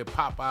everywhere,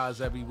 Popeyes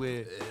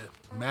everywhere.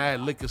 Yeah.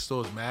 Mad liquor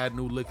stores, mad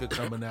new liquor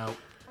coming out.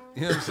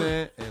 You know what I'm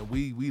saying? And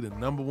we the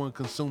number one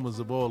consumers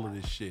of all of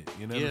this shit.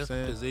 You know what Yeah, I'm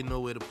saying? because they know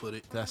where to put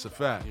it. That's a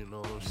fact. You know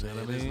what I'm You know saying?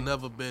 what I There's mean?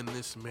 never been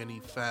this many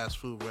fast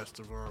food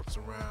restaurants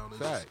around.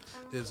 Facts.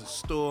 There's a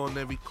store on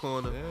every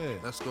corner Yeah.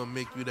 that's gonna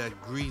make you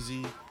that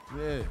greasy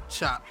Yeah.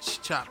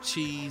 chopped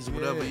cheese,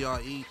 whatever Yeah.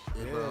 y'all eat.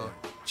 And, Yeah.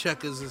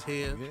 Checkers is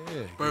here.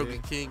 Yeah. Burger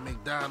yeah. King,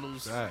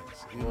 McDonald's.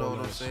 Facts. You All know what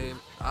I'm that saying?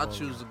 shit. I All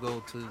choose to go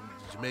to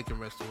a Jamaican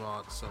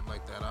restaurant or something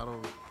like that. I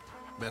don't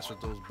mess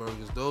with those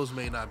burgers. Those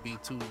may not be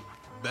too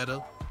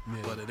better,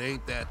 Yeah. but it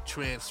ain't that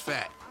trans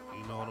fat. You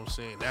You know what I'm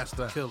saying? That's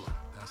the Fact. killer.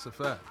 That's a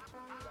fact.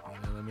 You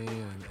know what I mean?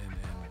 And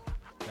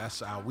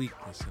that's our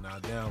weakness and our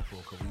downfall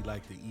because we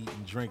like to eat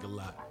and drink a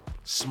lot.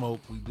 Smoke,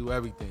 we do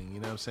everything. You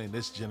know what I'm saying?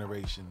 This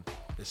generation,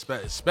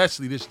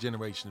 especially this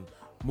generation,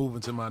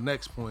 moving to my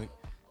next point,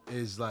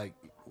 is like,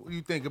 what do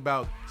you think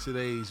about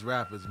today's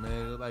rappers,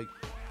 man? Like,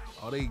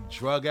 are they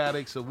drug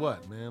addicts or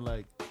what, man?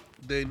 Like,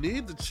 They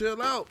need to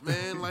chill out,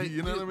 man. Like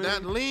You know what I mean?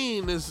 that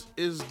lean is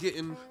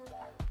getting,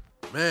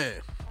 man.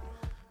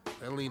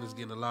 That lean is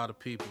getting a lot of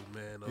people,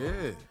 man.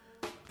 yeah.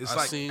 It's I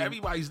like seen-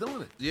 everybody's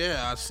doing it.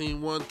 Yeah, I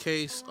seen one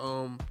case.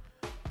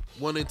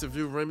 One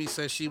interview, Remy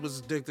said she was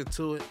addicted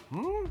to it.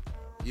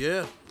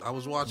 Yeah, I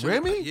was watching.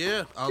 Remy?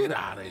 Yeah, Get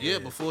outta Yeah, here.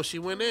 before she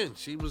went in,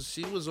 she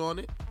was on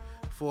it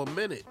for a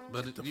minute.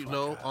 But Get the you fuck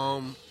know,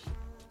 outta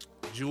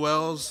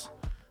Jewels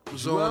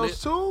was on it.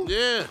 Jewels too?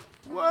 Yeah,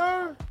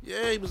 Word?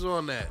 yeah, he was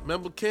on that.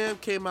 Remember, Cam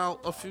came out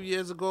a few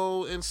years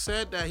ago and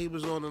said that he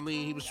was on the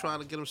lean. He was trying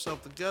to get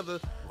himself together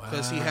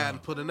because he Wow.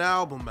 hadn't put an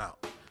album out.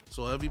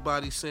 So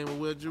everybody's saying, well,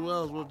 where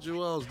Jewels? Well,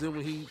 Jewels. Then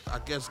when he, I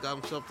guess, got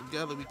himself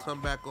together, we come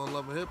back on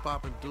Love and Hip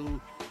Hop, and dude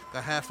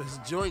got half of his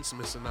joints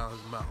missing out his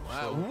mouth.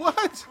 So,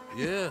 What?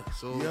 yeah.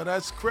 So Yeah,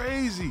 that's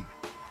crazy.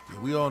 Yeah,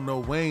 we all know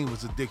Wayne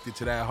was addicted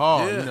to that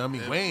hard. Yeah, You know what I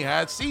mean? and- Wayne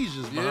had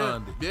seizures yeah,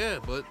 behind it. yeah.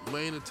 But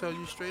Wayne will tell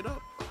you straight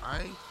up,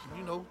 I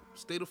ain't,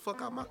 stay the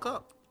fuck out my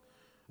cup.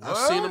 I've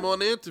What? seen him on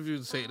the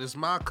interview say, "This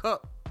my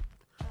cup."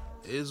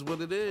 It is what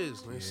it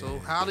is. Man. So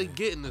how they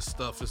getting this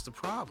stuff is the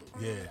problem.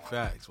 Yeah,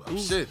 facts. Well,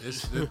 Who's- shit,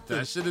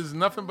 that shit is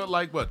nothing but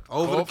like what?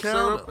 Over the cough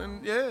syrup counter.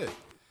 and yeah.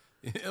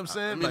 You know what I'm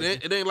saying? I mean,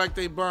 Like, it ain't like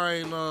they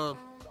buying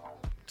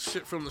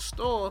shit from the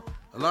store.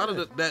 A lot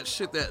of that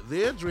shit that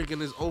they're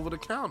drinking is over the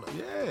counter.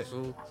 yeah.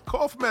 So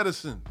Cough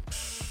medicine.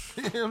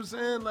 You know what I'm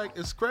saying? Like,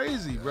 it's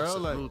crazy, bro.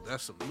 Like,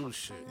 that's some new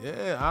shit.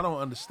 yeah, I don't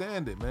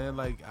understand it, man.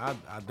 Like, I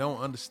don't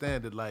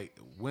understand it. Like,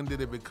 when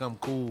did it become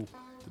cool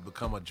to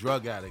become a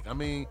drug addict? I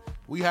mean,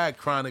 we had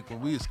chronic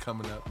when we was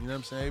coming up. You know what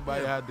I'm saying?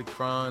 Everybody had the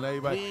cron.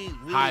 Everybody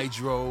We-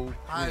 hydro. you know.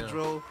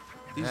 Hydro.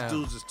 These Yeah.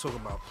 dudes is talking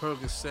about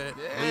Percocet,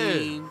 Yeah.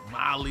 lean,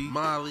 Molly.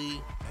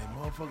 Molly. And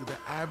motherfucker, the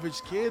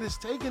average kid is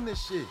taking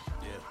this shit.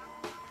 Yeah.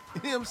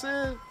 You know what I'm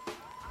saying?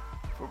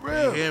 For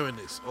You're real. hearing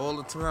this all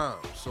the time.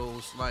 So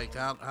it's like,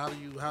 what do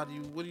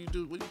you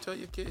do? What do you tell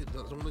your kid?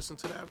 Don't listen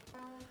to that.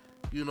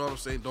 You know what I'm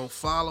saying? Don't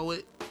follow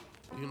it.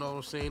 You know what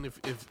I'm saying?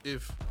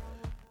 If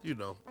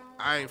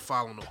I ain't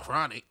following no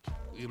chronic.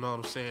 You know what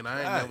I'm saying? I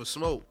ain't Right. never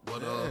smoked,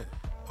 but Yeah.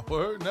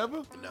 Word,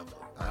 never? never.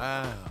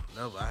 Wow.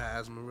 Never. I had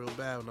asthma real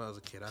bad when I was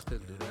a kid. I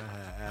couldn't do that.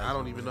 I had I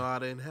don't asthma, even man. know how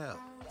to inhale.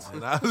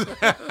 And I was,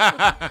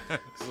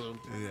 So,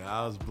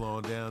 I was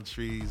blowing down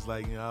trees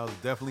like, I was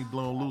definitely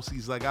blowing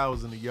loosies like I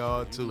was in the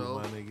yard too, you know,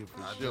 my nigga,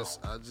 for I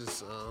sure.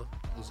 just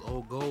was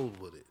old gold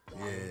with it.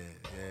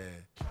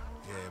 Yeah.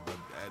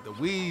 But the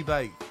weed,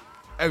 like,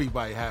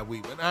 everybody had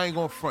weed. But I ain't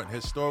gonna front.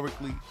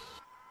 Historically,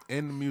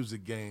 in the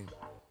music game,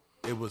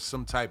 it was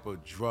some type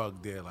of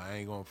drug deal. I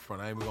ain't gonna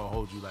front. I ain't even gonna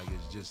hold you like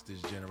it's just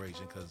this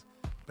generation, because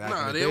back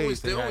in the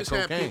days, they always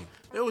had cocaine.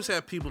 They always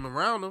had people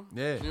around them.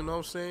 Yeah. You know what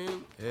I'm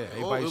saying? Yeah, Oh,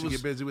 everybody it should was-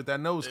 get busy with that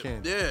nose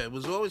candy. Yeah, it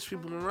was always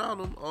people around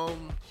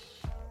them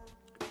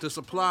to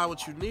supply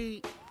what you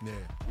need. Yeah.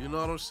 You know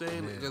what I'm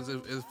saying? Yeah. Because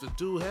if the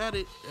dude had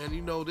it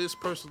and this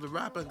person, the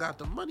rapper, got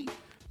the money,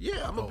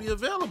 yeah, I'm gonna be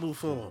available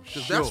for him.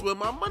 Because that's Sure. where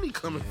my money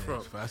coming Yeah,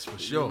 from. that's for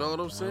sure. You know what I'm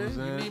You know saying?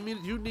 what I'm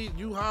saying? You need me.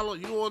 You holler.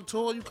 You on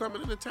tour? You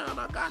coming into town?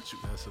 I got you.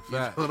 That's a You know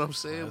fact. what I'm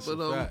saying? That's But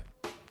a fact.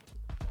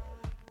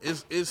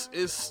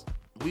 it's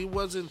we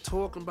wasn't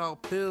talking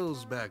about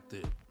pills back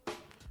then.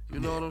 You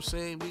know what I'm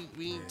saying?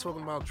 We ain't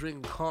talking about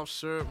drinking cough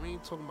syrup. We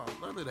ain't talking about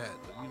none of that.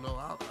 You know,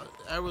 our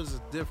eras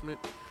is different.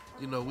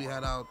 You know, we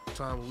had our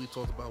time when we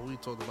talked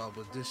about,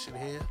 but this shit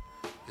here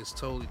is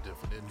totally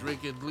different. And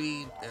drinking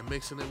lean and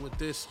mixing it with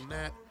this and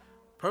that,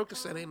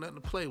 Percocet ain't nothing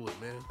to play with,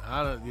 man.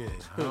 I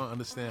don't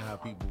understand how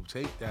people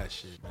take that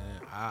shit,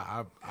 man.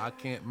 I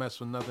can't mess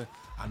with nothing.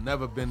 I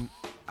never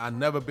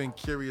been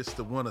curious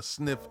to want to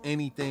sniff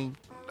anything.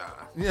 Nah.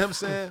 You know what I'm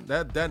saying?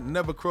 That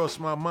never crossed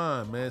my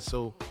mind, man.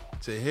 So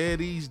to hear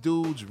these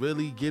dudes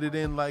really get it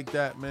in like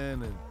that,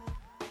 man, and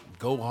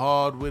go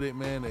hard with it,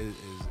 man, is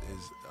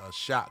a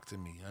shock to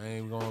me. I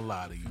ain't gonna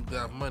lie to you. You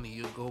got money,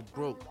 you go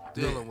broke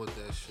dealing with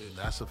that shit.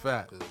 That's a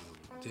fact. 'Cause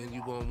then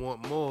you gonna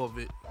want more of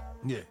it.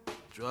 Yeah.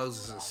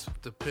 Drugs is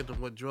depending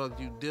on what drug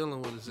you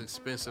dealing with is an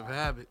expensive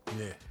habit.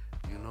 Yeah.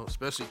 You know,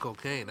 especially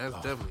cocaine. That's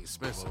definitely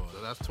expensive. Lord.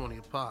 So that's 20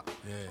 a pop.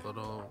 Yeah. But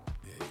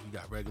Yeah, you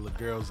got regular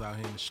girls out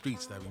here in the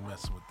streets that be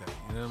messing with that.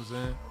 You know what I'm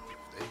saying?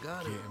 they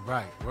got it. Getting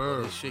right. They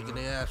Word. shaking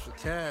their ass for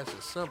cash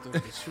or something.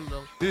 But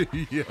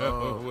you know,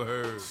 Yo,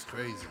 word. it's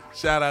crazy.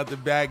 Shout out to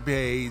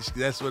Backpage.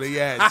 That's where they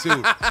at too. You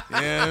know what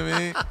I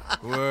mean?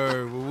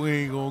 Word. But we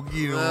ain't gonna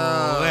get on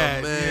all Oh,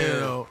 that. man. You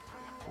know.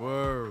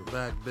 Word.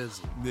 Back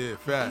busy. Yeah,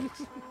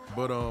 facts.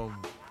 But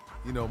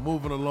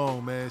moving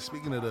along, man.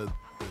 Speaking of the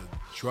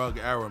drug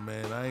era,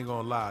 man, I ain't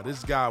gonna lie.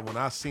 This guy, when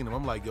I seen him,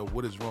 I'm like, yo,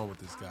 what is wrong with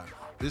this guy?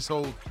 This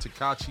whole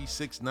Tekashi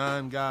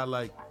 6ix9ine guy,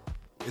 like,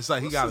 it's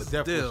like he What's got a his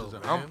death deal,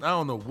 wish. man? I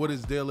don't know what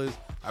his deal is.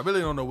 I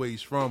really don't know where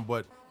he's from,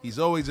 but he's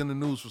always in the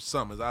news for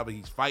something. It's either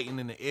he's fighting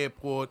in the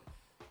airport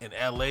in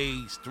L.A.,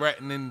 he's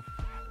threatening,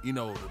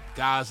 the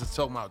guys that's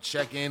talking about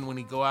check in when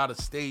he go out of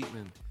state,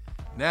 and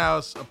now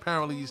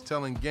apparently he's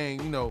telling Game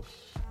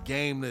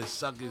to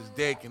suck his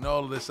dick and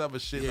all of this other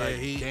shit. Yeah,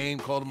 Game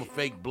called him a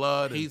fake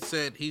blood. He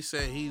said he's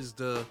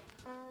the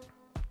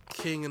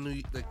king of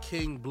the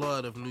king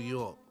blood of New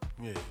York.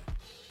 Yeah,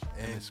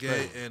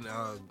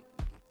 And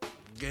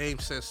Game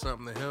said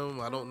something to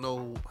him. I don't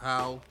know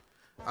how.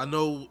 I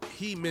know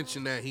he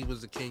mentioned that he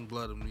was the king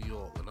blood of New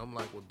York, and I'm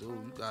like, well, dude,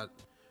 you got,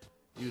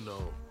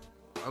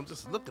 I'm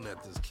just looking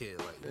at this kid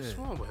like, what's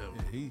wrong with him?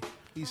 Yeah,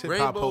 he's hip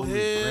hop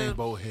police,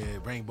 rainbow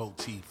head, rainbow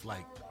teeth,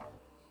 like,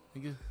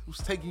 nigga, who's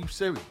taking you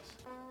serious?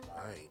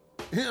 Right.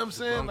 You know what I'm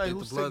saying? Like,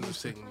 who's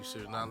taking you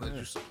serious? Not unless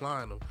you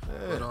supplying them.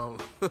 Yeah.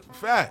 But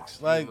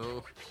facts, like,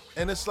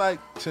 and it's like,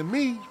 to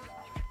me,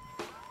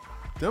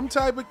 them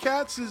type of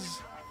cats is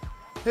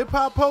hip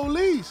hop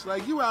police.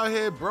 Like, you out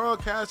here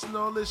broadcasting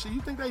all this shit. You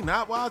think they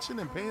not watching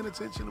and paying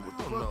attention to what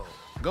the fuck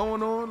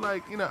going on?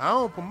 Like, I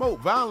don't promote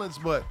violence,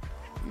 but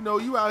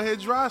you out here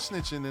dry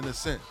snitching in a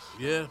sense.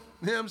 Yeah.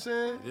 You know what I'm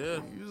saying? Yeah.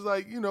 You was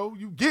like,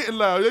 you getting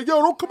loud. Yo,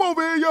 don't come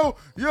over here, yo,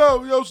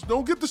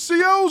 don't get the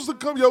COs to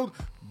come, yo.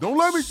 Don't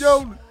let me, yo.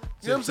 You know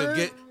what I'm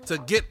saying? To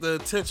get the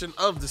attention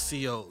of the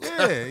COs.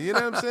 Yeah, you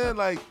know what I'm saying?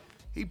 Like,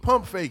 he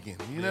pump faking.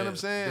 You know what I'm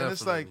saying?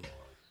 Definitely. And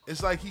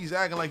it's like he's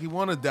acting like he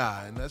want to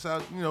die. And that's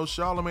how,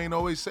 Charlemagne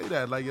always say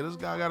that. Like, this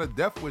guy got a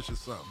death wish or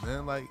something,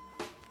 man. Like,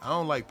 I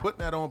don't like putting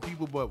that on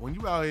people, but when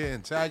you out here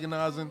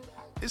antagonizing,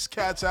 it's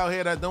cats out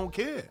here that don't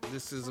care.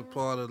 This is a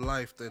part of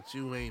life that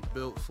you ain't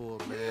built for,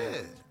 man.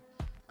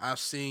 Yeah. I've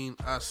seen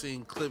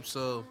clips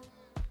of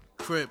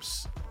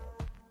Crips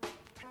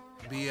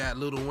be at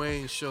Lil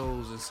Wayne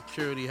shows and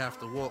security have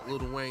to walk Lil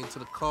Wayne to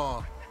the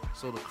car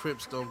so the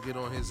Crips don't get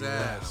on his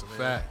ass, man.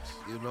 Facts.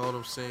 You know what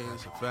I'm saying?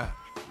 That's a fact.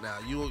 Now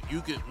you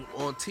can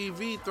on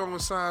TV throwing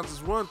signs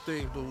is one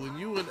thing, but when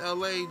you in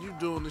LA, you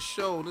doing the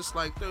show and it's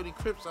like 30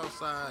 Crips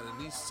outside and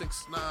these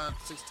 6'9",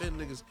 6'10"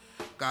 niggas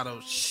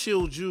gotta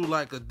shield you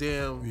like a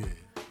damn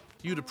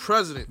you the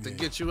president to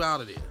get you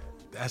out of there.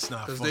 That's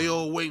not fun. Because they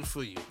all waiting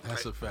for you.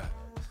 That's a fact.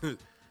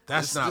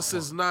 This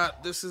is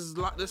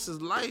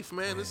life,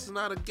 man. This is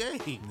not a game.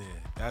 Yeah,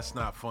 that's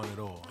not fun at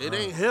all. It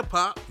ain't hip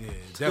hop. Yeah,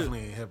 it definitely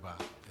ain't hip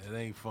hop. It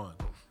ain't fun.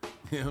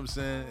 You know what I'm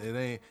saying? It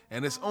ain't,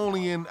 and it's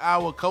only in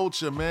our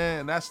culture,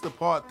 man. And that's the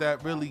part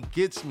that really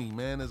gets me,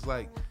 man. It's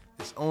like,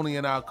 it's only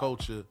in our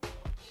culture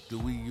do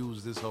we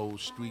use this whole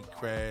street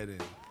cred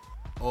and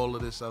all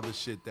of this other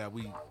shit that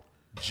we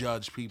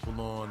judge people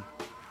on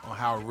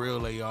how real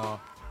they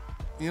are.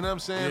 You know what I'm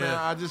saying?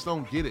 Yeah. I just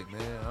don't get it,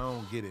 man. I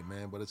don't get it,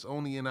 man. But it's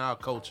only in our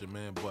culture,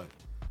 man. But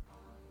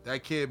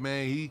that kid,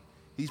 man,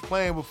 he's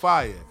playing with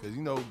fire.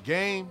 Because,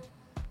 Game,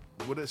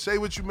 say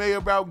what you may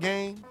about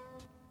Game,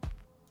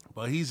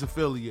 but he's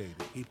affiliated.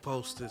 He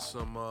posted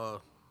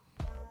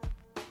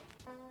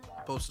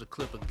posted a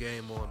clip of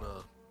Game on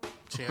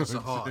Chance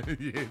of Heart.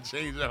 Yeah,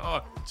 Change of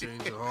Heart.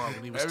 Change of Heart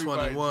when he was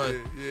Everybody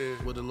 21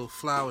 did, with a little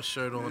flower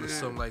shirt on or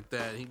something like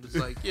that. He was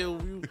like, yo,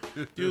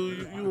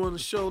 you on the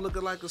show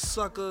looking like a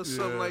sucker or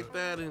something like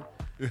that, and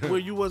where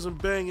you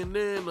wasn't banging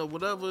in or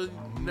whatever.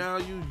 Now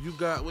you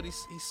got what he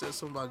said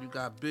something about you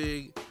got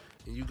big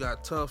and you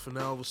got tough and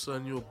now all of a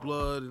sudden you're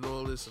blood and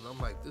all this, and I'm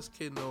like, this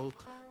kid know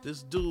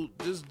this dude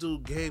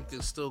Game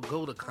can still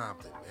go to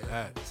Compton,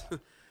 man.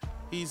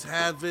 He's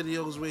had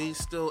videos where he's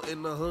still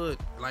in the hood,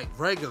 like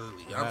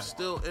regularly. Right. I'm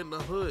still in the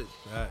hood.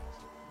 Right.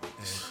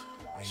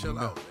 And Chill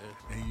out, man.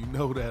 And you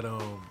know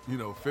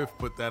that Fifth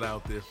put that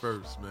out there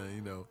first,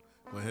 man.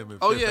 When him and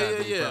Oh Fifth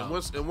had yeah.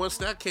 problems. Once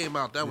that came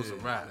out, that was a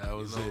wrap. That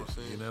was you know it. What I'm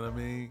saying? You know what I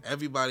mean?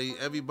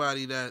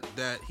 Everybody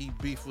that he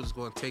beefed with is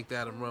gonna take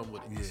that and run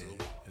with it. Yeah, So.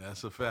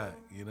 that's a fact.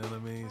 You know what I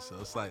mean? So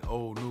it's like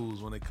old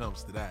news when it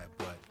comes to that.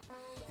 But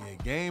yeah,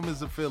 Game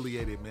is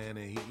affiliated, man,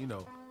 and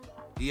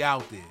he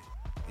out there.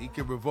 He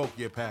can revoke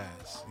your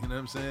pass. You know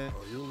what I'm saying?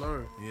 Oh, you'll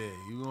learn. Yeah,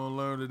 you gonna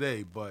learn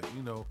today. But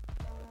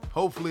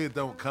hopefully it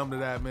don't come to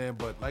that, man.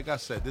 But like I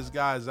said, this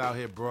guy is out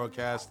here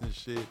broadcasting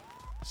shit,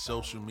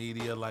 social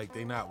media, like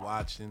they not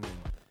watching,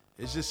 and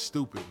it's just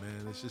stupid,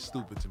 man. It's just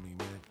stupid to me,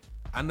 man.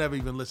 I never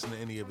even listened to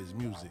any of his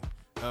music.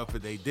 If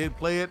they did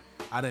play it,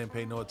 I didn't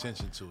pay no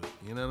attention to it.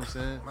 You know what I'm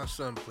saying? My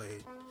son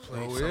played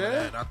Oh, some yeah?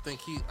 of that. I think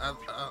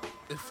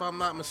if I'm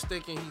not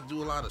mistaken, he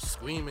do a lot of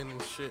screaming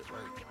and shit.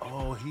 Like,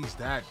 Oh, he's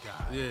that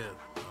guy. yeah.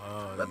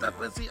 Oh, But yeah. that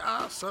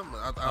was something.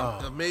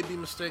 I may be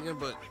mistaken,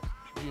 but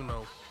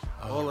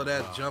all of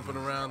that jumping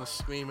around and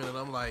screaming, and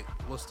I'm like,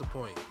 what's the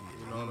point?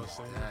 You know what I'm He's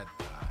saying? that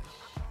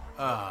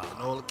guy.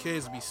 And all the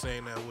kids be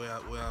saying that where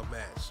I'm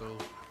at. So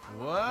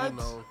What?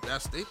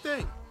 that's their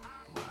thing.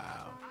 Wow.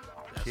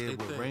 That's Kid their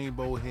with thing.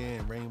 rainbow hair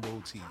and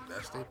rainbow teeth.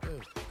 That's their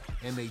thing.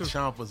 And they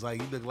chompers like,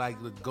 you look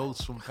like the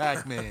ghost from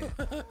Pac-Man.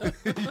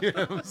 You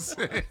know what I'm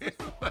saying?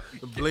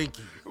 The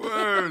Blinky.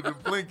 Word, the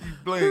blinky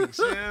blinks.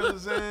 You know what I'm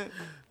saying?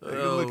 Like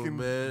Oh, looking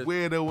man.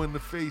 weirdo in the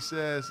face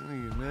ass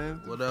nigga,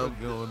 man. Whatever.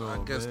 What's going on,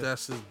 I guess man?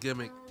 that's his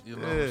gimmick. You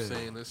know what Yeah. I'm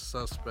saying? It's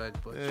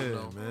suspect, but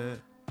Yeah,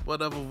 man.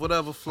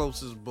 whatever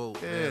floats his boat.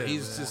 Yeah, man.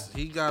 He's man. just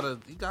he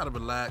gotta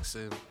relax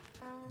and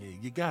Yeah,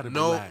 you gotta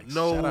know relax.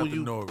 know Shout who out to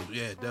you. Nori.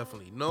 Yeah,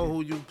 definitely know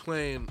who you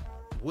playing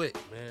with,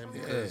 man.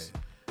 Because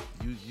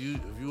you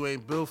if you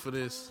ain't built for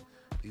this,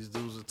 these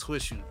dudes will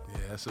twist you Yeah,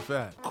 that's a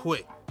fact.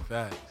 quick.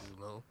 Facts.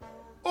 You know,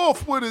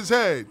 Off with his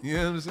head. You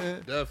know what I'm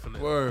saying?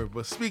 definitely. Word.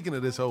 But speaking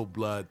of this whole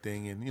blood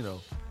thing, and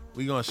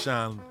we gonna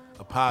shine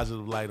a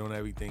positive light on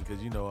everything, because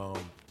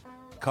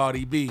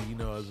Cardi B,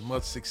 as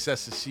much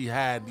success as she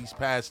had these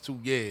past 2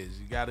 years,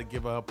 you gotta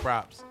give her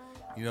props.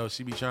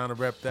 She be trying to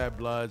rep that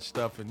blood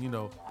stuff, and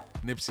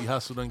Nipsey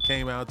Hussle done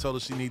came out and told her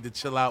she need to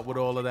chill out with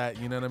all of that.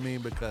 You know what I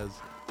mean? Because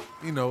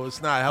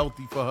it's not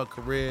healthy for her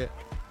career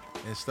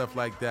and stuff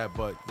like that.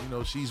 But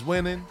she's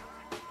winning.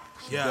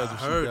 She Yeah, does I what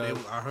she heard.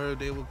 does. I heard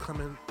they were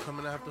coming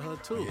after her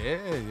too.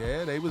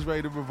 Yeah, they was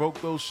ready to revoke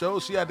those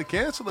shows. She had to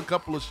cancel a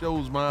couple of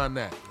shows behind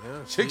that.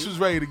 Yeah, Chicks see? was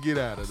ready to get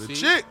at her. The See?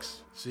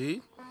 chicks.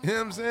 See, You know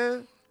what I'm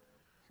saying?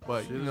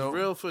 But, shit is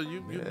real for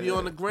you. You be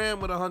on the gram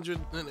with 100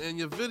 and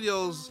your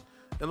videos,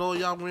 and all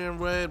y'all wearing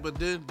red. But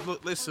then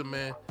look, listen,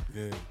 man.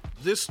 Yeah.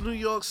 This New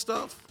York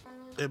stuff,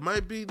 it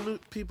might be new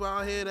people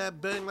out here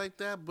that bang like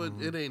that, but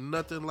it ain't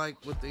nothing like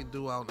what they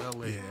do out in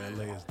LA. Yeah, man.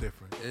 LA is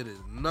different. It is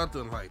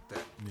nothing like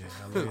that. Yeah,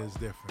 LA is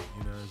different.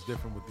 It's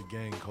different with the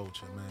gang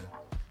culture, man.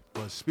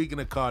 But speaking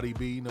of Cardi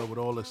B, with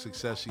all the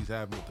success she's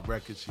having with the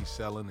records she's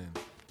selling and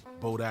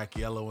Bodak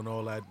Yellow and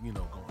all that, going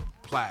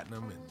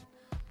platinum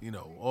and,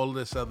 all of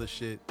this other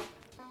shit,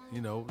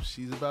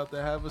 she's about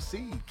to have a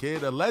seed,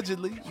 kid,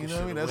 allegedly. You know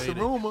what I mean? That's a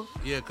rumor.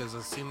 Yeah, because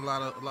I've seen a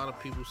lot of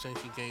people saying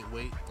she gained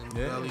weight in the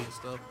belly and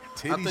stuff.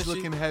 Titties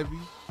looking heavy.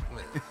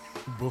 Man,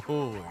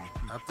 Boy.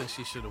 I think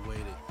she should have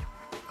waited.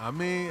 I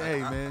mean, hey,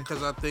 man.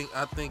 Because I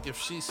think if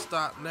she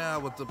stopped now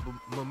with the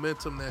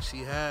momentum that she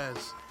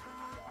has,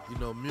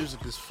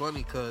 music is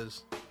funny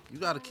because you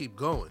got to keep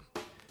going,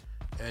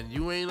 and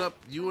you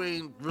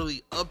ain't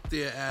really up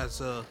there as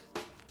a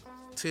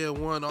tier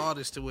 1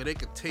 artist to where they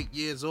could take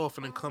years off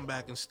and then come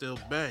back and still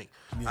bang.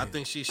 Yeah. I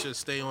think she should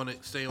stay on it.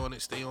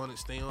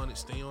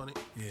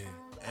 Yeah.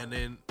 And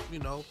then,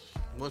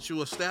 once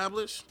you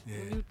establish,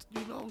 Yeah.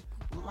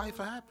 life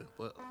will happen.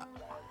 But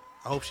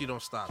I hope she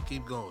don't stop.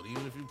 Keep going.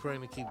 Even if you're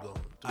praying to keep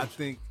going. I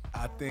think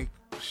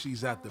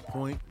she's at the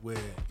point where,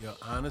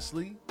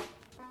 honestly,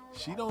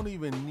 she don't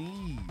even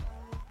need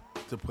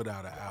to put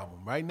out an album.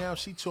 Right now,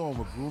 she touring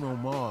with Bruno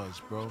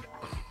Mars, bro.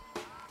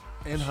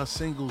 And her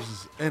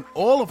singles and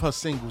all of her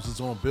singles is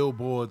on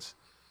Billboard's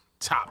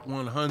top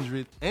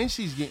 100, and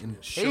she's getting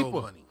Show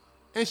paper. money.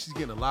 And she's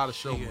getting a lot of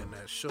show She money. getting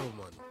that show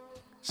money.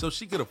 So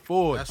she could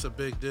afford. That's a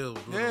big deal,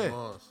 Bruno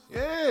Mars.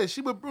 Yeah,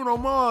 she with Bruno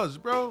Mars,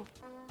 bro.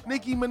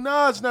 Nicki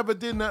Minaj never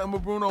did nothing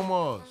with Bruno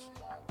Mars.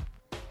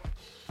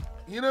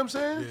 You know what I'm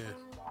saying?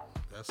 Yeah,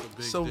 that's a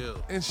big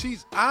deal. And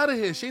she's out of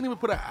here. She ain't even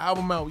put an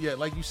album out yet.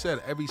 Like you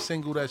said, every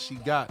single that she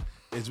got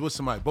is with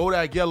somebody.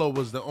 Bodak Yellow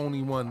was the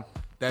only one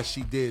that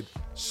she did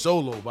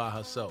solo by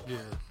herself. Yeah.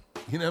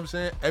 You know what I'm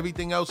saying?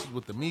 Everything else is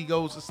with the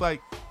Migos. It's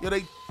like,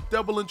 they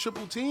double and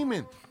triple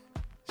teaming.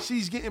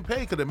 She's getting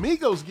paid because the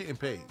Migos getting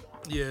paid.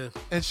 Yeah.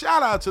 And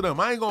shout out to them.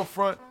 I ain't gonna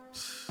front.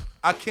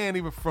 I can't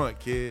even front,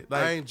 kid.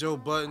 Like, I ain't Joe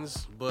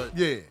Buttons, but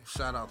yeah.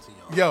 Shout out to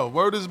y'all. Yo,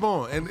 word is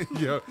born. And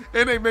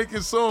and they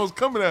making songs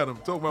coming at him,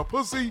 talking about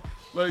pussy.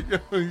 Like,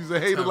 he's a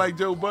hater Terrible. like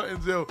Joe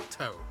Buttons, yo.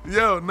 Terrible.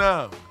 Yo,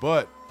 nah.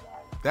 But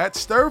that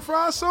stir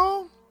fry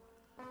song,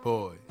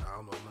 boy. I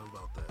don't know nothing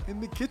about that. In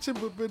the kitchen,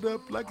 whip it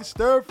up like a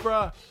stir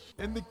fry.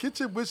 In the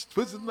kitchen,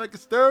 twisting like a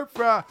stir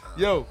fry.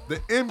 Yo, the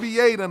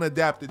NBA done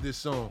adapted this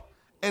song.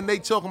 And they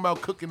talking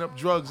about cooking up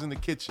drugs in the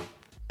kitchen.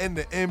 And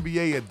the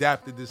NBA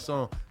adapted this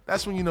song.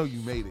 That's when you know you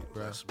made it,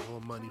 bro. That's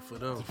more money for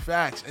them.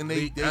 Facts. And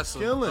they That's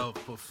killing. a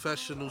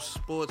professional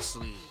sports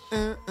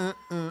league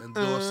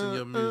endorsing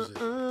your music.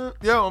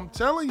 Yo, I'm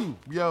telling you,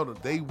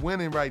 they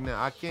winning right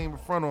now. I can't even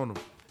front on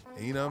them.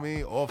 And you know what I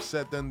mean?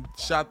 Offset done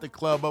shot the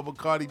club up with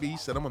Cardi B. He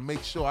said, I'm gonna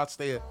make sure I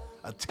stay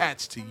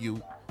attached to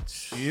you.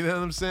 You know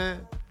what I'm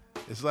saying?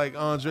 It's like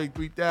Andre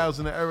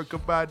 3000 and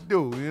Erykah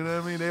Badu. You know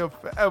what I mean? They'll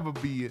forever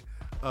be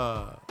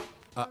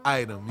an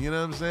item. You know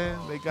what I'm saying?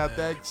 They got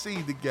that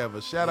seed together.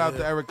 Shout out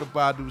to Erykah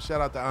Badu.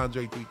 Shout out to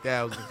Andre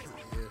 3000.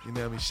 You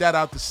know what I mean? Shout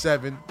out to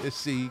Seven, this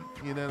seed.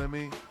 You know what I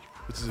mean?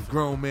 Which is a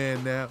grown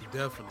man now.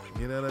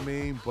 Definitely. You know what I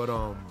mean? But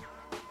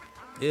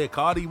yeah,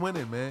 Cardi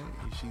winning, man.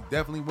 She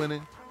definitely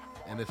winning.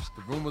 And if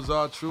the rumors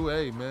are true,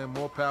 hey, man,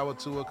 more power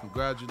to her.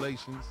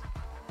 Congratulations.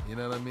 You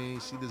know what I mean?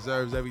 She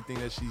deserves everything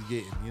that she's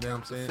getting. You know what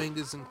I'm saying?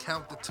 Fingers and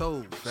count the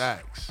toes.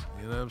 Facts.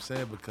 You know what I'm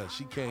saying? Because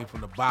she came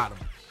from the bottom.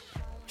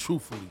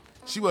 Truthfully.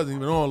 She wasn't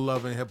even on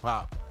Love and Hip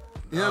Hop.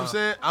 You know what I'm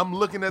saying? I'm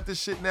looking at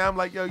this shit now. I'm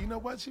like, yo, you know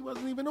what? She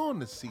wasn't even on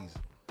this season.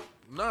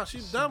 Nah,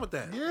 she's done with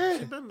that. Yeah.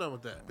 She's been done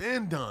with that.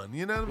 Been done.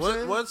 You know what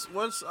I'm saying?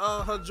 Once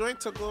her joint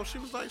took off, she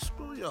was like,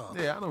 screw y'all.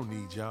 Yeah, I don't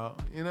need y'all.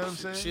 You know what I'm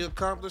saying? She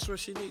accomplished what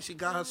she needs. She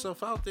got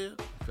herself out there.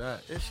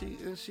 Facts.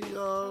 And she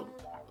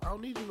I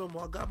don't need you no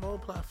more. I got my own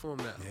platform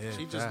now. Yeah,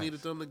 She just facts.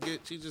 needed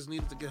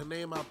to get her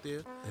name out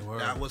there.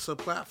 Word. That was her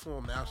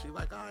platform. Now she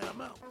like, all right,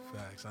 I'm out.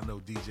 Facts. I know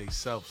DJ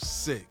Self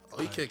sick.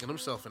 Oh, he kicking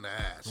himself in the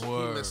ass.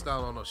 Word. He missed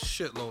out on a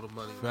shitload of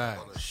money.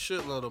 Facts. On a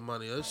shitload of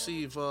money. Let's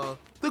see if The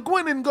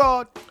Gwinnett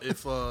God.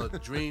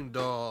 Dream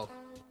Doll.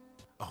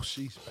 Oh,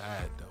 she's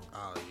bad though.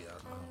 Oh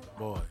yeah.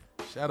 Boy,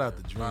 shout out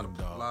to Dream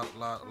Dog.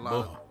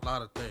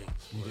 Lot of things.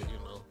 But, Yeah. you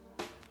know,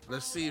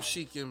 let's see if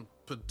she can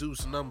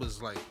produce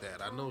numbers like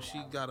that. I know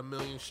she got 1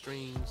 million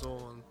streams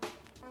on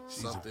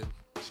something.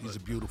 She's a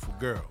beautiful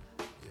girl.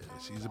 Yeah,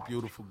 she's a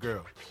beautiful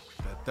girl.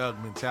 That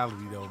thug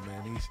mentality though,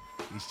 man.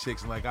 These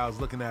chicks, like I was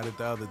looking at it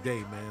the other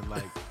day, man.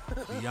 Like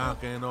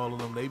Bianca and all of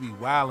them, they be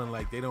wilding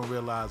like they don't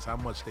realize how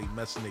much they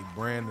messing their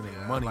brand and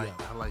their money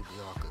up. I like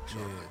Bianca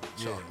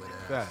chocolate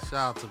ass. facts.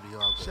 Shout out to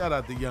Bianca. Shout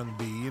out to Young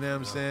B, you know what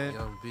I'm saying?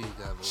 Young B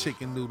got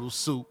Chicken noodle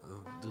soup.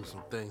 do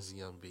some things to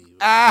Young B.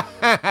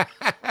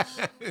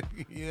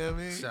 You know what I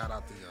mean? Shout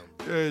out to Young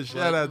B. Yeah, shout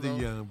But, out to you know,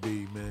 Young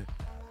B, man.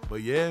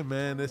 But yeah,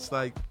 man, it's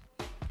like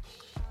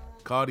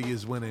Cardi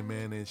is winning,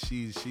 man, and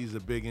she's a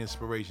big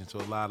inspiration to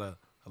a lot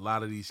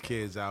of these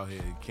kids out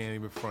here. You can't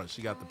even front.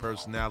 She got the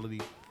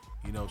personality,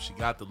 you know, she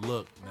got the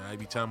look. Now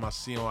every time I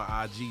see her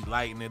on IG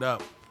lighting it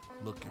up,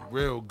 looking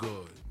real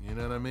good. You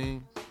know what I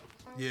mean?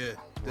 Yeah,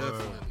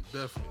 definitely.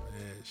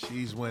 Yeah,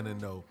 she's winning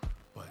though.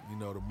 But you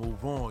know, to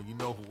move on, you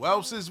know who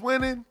else is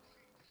winning?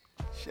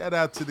 Shout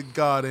out to the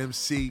God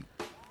MC,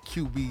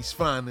 QB's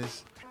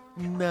finest,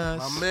 Nas.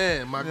 My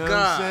man, my You know God. what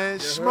I'm saying? You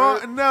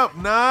Smarten up,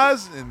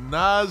 Nas. And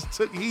Nas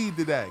took heed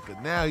to that,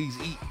 because now he's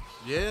eating.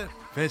 Yeah.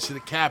 Venture the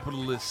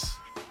capitalist.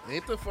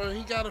 Ain't the first.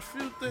 He got a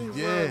few things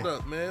Yeah. lined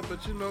up, man.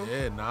 But you know,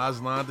 Yeah,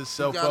 Nas lined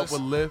himself got up us-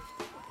 with Lyft.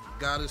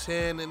 got his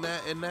hand in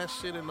that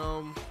shit,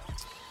 and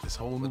This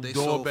whole new but they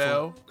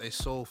doorbell. They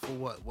sold for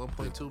what?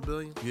 1.2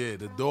 billion. Yeah,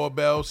 the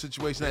doorbell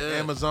situation that Yeah.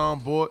 Amazon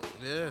bought.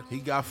 Yeah. He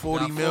got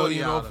 40 Got 40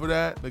 million out off of of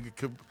that.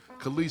 Nigga,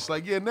 Khalees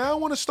like, yeah, now I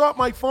want to start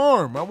my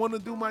farm. I want to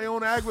do my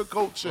own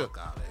agriculture. Fuck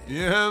outta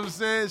here. You know what I'm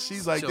saying?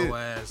 She's like, Sit this. your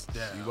ass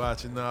down. You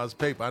watching Nas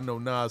paper. I know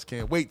Nas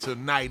can't wait till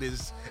night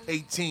is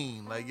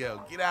 18. Like, yo,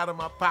 get out of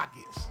my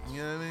pockets.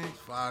 You know what I mean?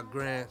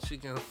 $5,000. She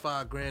getting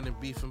 $5,000 and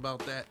beefing about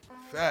that.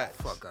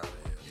 Facts. Fuck out of here.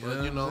 You But know you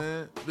what I'm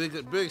know,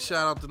 saying? big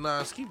shout out to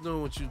Nas. Keep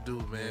doing what you do,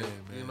 man. Yeah,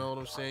 man. You know what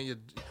I'm saying?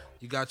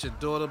 You got your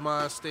daughter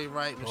mind stay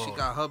right, and she Oh.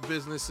 got her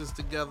businesses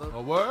together.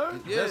 A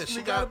word? Yeah, Destiny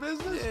she got a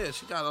business? Yeah,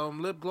 she got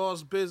lip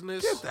gloss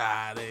business. Get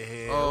out of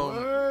here. Um,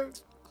 word.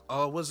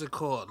 What's it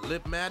called?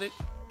 Lipmatic.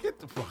 Get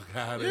the fuck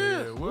out of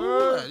Yeah, here.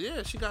 Word.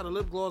 yeah. She got a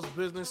lip gloss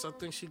business. I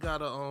think she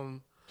got a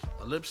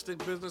lipstick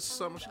business or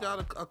something. She got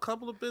a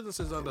couple of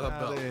businesses under her Get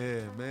out belt. of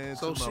here, man.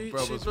 So to my she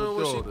brothers doing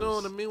with what she daughters.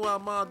 doing, and meanwhile,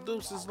 Ma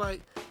Deuce is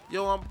like,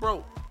 yo, I'm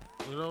broke.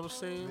 You know what I'm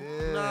saying?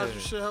 Yeah. Nas,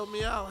 you should help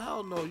me out.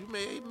 Hell no, you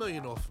made $8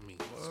 million off of me.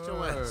 Sit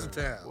your ass Word.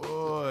 down.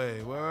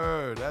 Boy,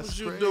 word. That's What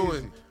you crazy.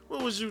 doing?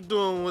 What was you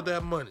doing with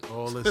that money?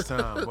 All this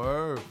time.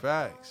 Word.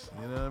 Facts.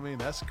 You know what I mean?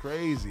 That's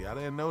crazy. I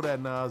didn't know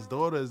that Nas'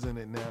 daughter is in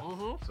it now.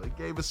 Mhm. So he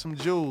gave us some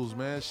jewels,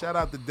 man. Shout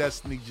out to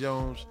Destiny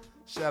Jones.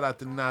 Shout out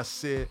to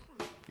Nasir.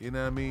 You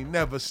know what I mean?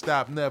 Never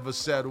stop, never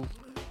settle.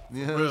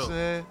 You know what Real. I'm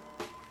saying?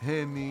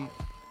 Henny.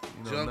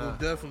 You know, Jungle Nas-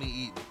 definitely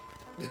eating.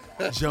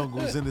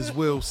 Jungle's in his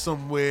will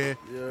somewhere.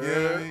 You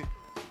know what I mean?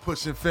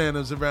 Pushing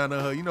phantoms around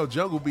the hood. You know,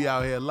 Jungle be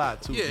out here a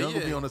lot too. Yeah,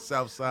 Jungle yeah. be on the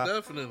south side.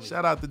 Definitely.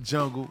 Shout out to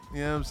Jungle. You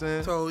know what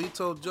I'm saying? He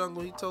told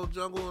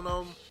Jungle,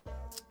 and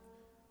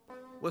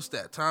what's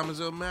that? Time is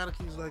Illmatic.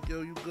 He's like,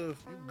 yo, you good?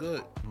 You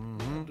good?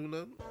 Don't do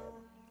nothing.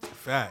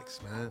 Facts,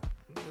 man.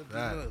 Don't do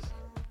Facts. nothing.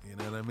 You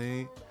know what I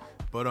mean?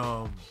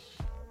 But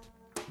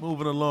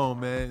moving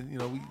along, man. You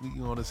know,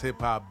 we on this hip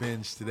hop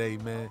binge today,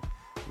 man.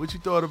 What you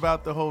thought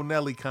about the whole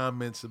Nelly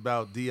comments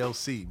about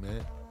DLC,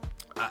 man?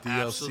 I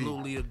DLC.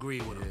 absolutely agree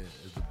with Yeah, him.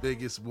 it's the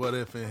biggest what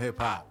if in hip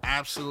hop.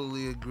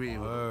 Absolutely agree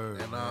with Word,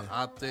 him. And man.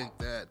 I think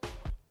that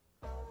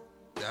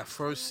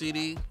first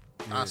CD,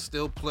 Yeah. I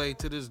still play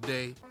to this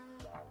day.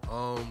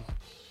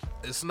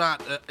 It's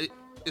not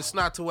it's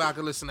not to where I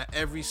can listen to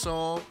every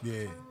song.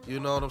 Yeah, You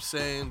know what I'm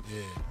saying?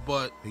 yeah.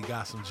 But He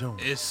got some junk.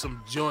 it's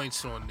some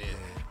joints on there.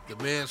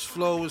 The man's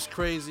flow is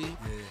crazy.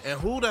 Yeah. And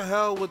who the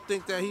hell would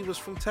think that he was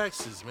from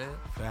Texas, man?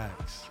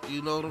 Facts.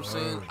 You know what I'm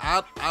saying?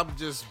 Word. I'm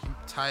just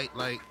tight.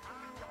 Like,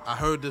 I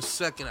heard the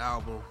second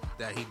album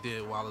that he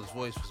did while his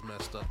voice was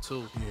messed up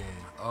too.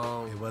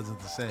 Yeah. It wasn't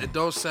the same. It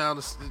don't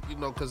sound,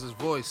 cause his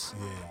voice.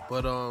 Yeah.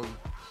 But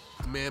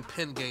the man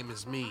pen game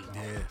is mean.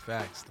 Yeah,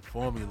 facts. The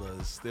formula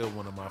is still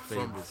one of my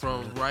favorites.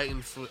 From man.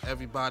 writing for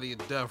everybody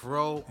at Death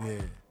Row.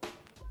 Yeah,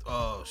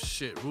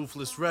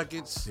 Ruthless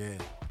Records. yeah,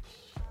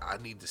 I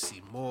need to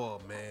see more,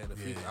 man.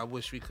 Yeah. I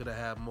wish we could have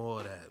had more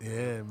of that.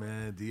 yeah,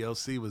 man.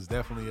 DLC was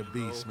definitely a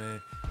beast, man.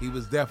 He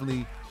was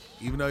definitely,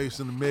 even though he was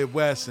in the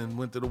Midwest and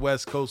went to the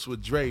West Coast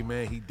with Dre,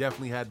 man, he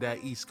definitely had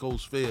that East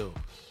Coast feel.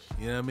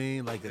 You know what I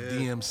mean? Like a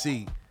Yeah.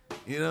 DMC.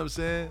 You know what I'm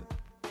saying?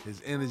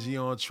 His energy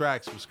on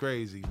tracks was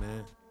crazy,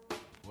 man.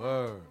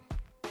 Word.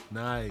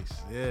 Nice.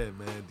 Yeah,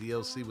 man.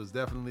 DLC was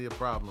definitely a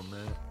problem,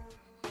 man.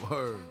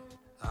 Word.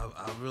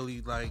 I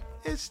really like.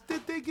 It's the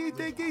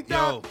diggy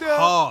Yo, doctor.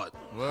 hard.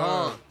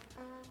 Word.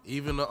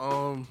 Even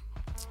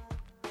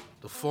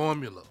the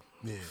formula.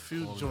 Yeah,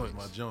 few all of joints.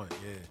 My joint,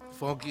 yeah.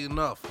 Funky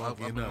enough.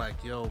 Funky I've been enough.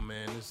 like, yo,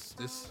 man, this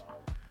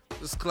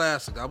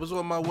classic. I was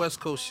on my West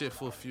Coast shit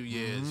for a few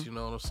years. You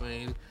know what I'm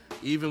saying?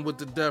 Even with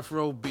the Death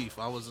Row beef,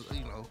 I was,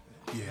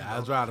 Yeah, I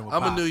was riding with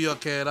I'm Pac. a New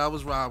York kid. I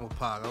was riding with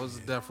Pac. I was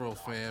a Death Row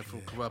fan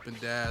from Corrupting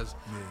Daz.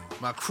 Yeah.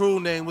 My crew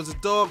name was a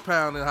Dog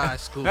Pound in high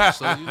school.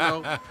 So,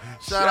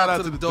 shout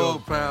out to the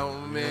Dog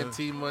Pound. My man yeah.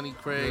 T Money,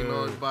 Craig, and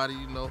everybody,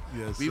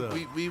 Yes, we,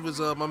 sir. we was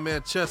my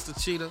man Chester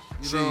Cheetah.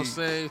 You know what I'm Cheese.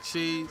 saying?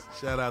 Cheese.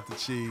 Shout out to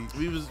Cheese.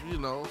 We was,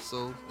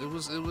 so it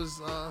was a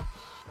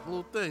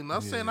little thing.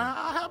 Not saying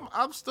Yeah.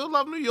 I still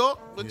love New York,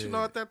 but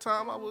Yeah. at that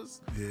time I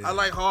was Yeah. I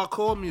like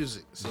hardcore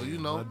music. So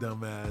My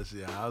dumb ass,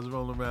 I was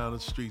rolling around the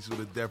streets with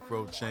a Death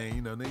Row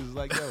chain. Niggas was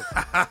like, yo.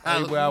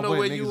 Everywhere You I know went,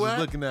 where niggas you was at?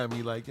 looking at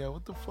me like, yo,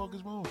 what the fuck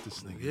is wrong with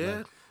this nigga? Yeah.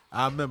 Like,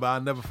 I remember, I'll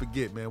never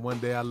forget, man. One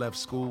day I left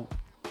school.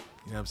 You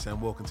know what I'm saying?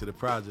 I'm walking to the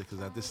project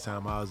because at this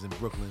time I was in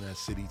Brooklyn at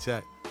City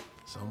Tech.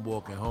 So I'm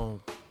walking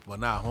home. Well,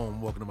 not home.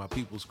 I'm walking to my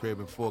people's crib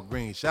in Fort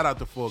Greene. Shout out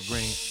to Fort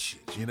Greene.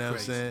 Shit, You know what I'm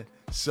crazy. saying?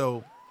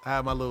 So I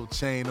had my little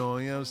chain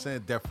on, you know what I'm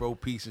saying? Death Row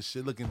piece and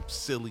shit, looking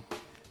silly.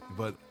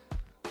 But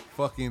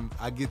fucking,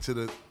 I get to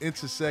the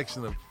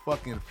intersection of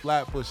fucking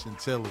Flatbush and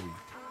Tillery.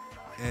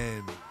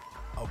 And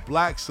a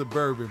black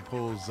Suburban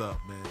pulls up,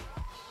 man.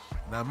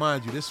 Now,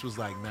 mind you, this was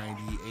like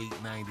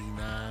 98,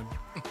 99.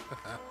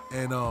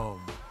 And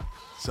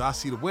so I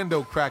see the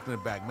window cracked in the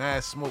back,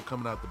 mad smoke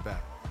coming out the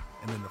back.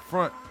 And in the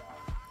front,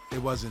 it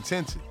wasn't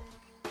tinted.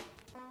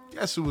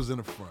 Guess who was in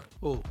the front?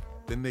 Oh,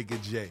 The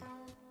nigga Jay.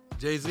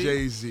 Jay-Z.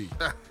 Jay-Z.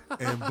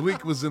 And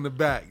Bleak was in the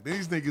back.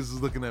 These niggas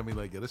was looking at me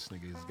like, yo, this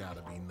nigga has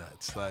gotta be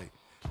nuts. Like,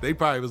 they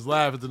probably was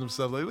laughing to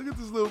themselves like, look at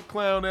this little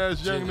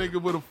clown-ass young Jay-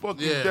 nigga with a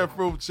fucking Yeah. Death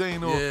Row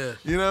chain on. Yeah.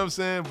 You know what I'm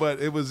saying? But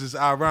it was just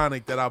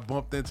ironic that I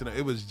bumped into them.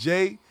 It was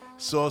Jay,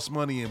 Sauce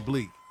Money, and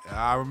Bleak.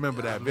 I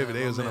remember that vivid.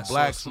 They my was in a man,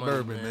 black Sauce Money,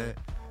 Suburban, man. man.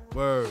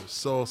 Word,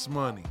 Sauce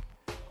Money.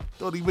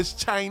 Thought he was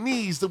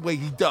Chinese the way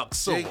he ducked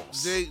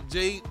sauce.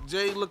 Jay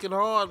looking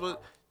hard,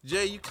 but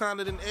Jay, you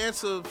kind of didn't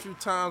answer a few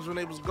times when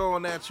they was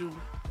going at you.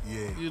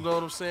 Yeah. You know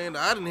what I'm saying?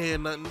 I didn't hear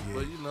nothing,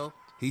 Yeah. but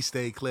He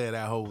stayed clear of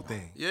that whole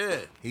thing.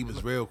 yeah. He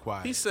was real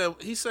quiet He said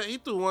he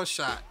threw one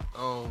shot.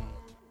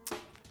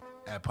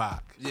 at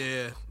Pac.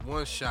 Yeah,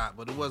 one shot,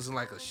 but it wasn't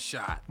like a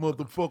shot.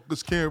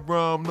 Motherfuckers can't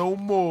rhyme no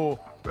more.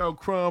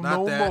 About crime Not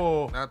no that.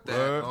 more. Not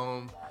that.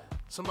 Word.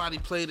 Somebody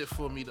played it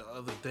for me the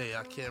other day.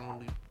 I can't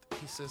really.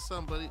 He said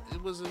somebody.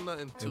 It wasn't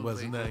nothing too. It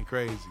wasn't major. nothing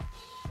crazy.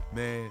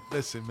 Man,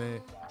 listen,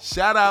 man.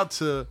 Shout out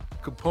to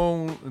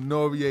Capone and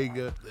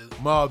Noriega,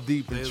 Mobb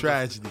Deep, and They was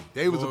Tragedy.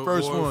 They was the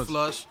first Warren ones.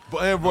 Flush.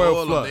 And Royal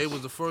All of them. Flush. They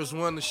was the first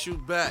one to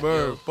shoot back.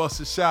 Word, Yo.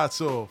 busted shots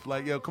off.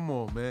 Like, yo, come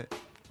on, man.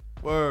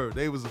 Word,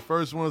 they was the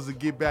first ones to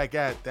get back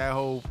at that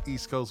whole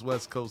East Coast,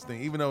 West Coast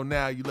thing. Even though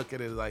now you look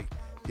at it like,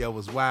 yo, it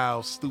was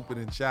wild, stupid,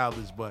 and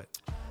childish, but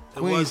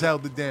Queens wasn't-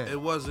 held it down.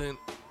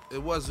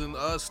 It wasn't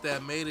us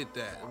that made it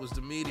that. It was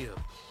the media.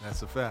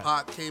 That's a fact.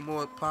 Pac came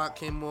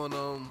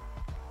on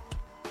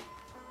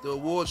the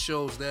award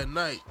shows that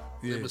night.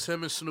 Yeah. It was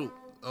him and Snoop.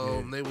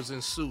 They was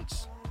in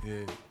suits.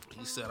 Yeah.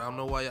 He said, I don't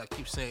know why y'all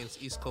keep saying it's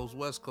East Coast,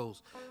 West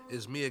Coast.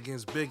 It's me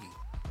against Biggie.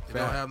 It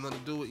don't Facts. have nothing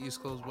to do with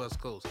East Coast, West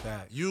Coast.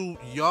 Facts.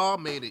 Y'all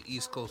made it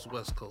East Coast,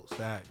 West Coast.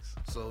 Facts.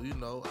 So,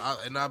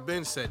 I've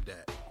been said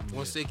that.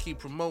 Once they keep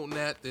promoting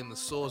that, then the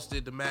Source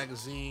did the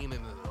magazine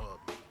and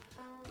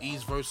the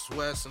East versus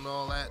West and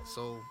all that.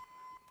 So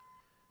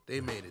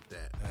they made it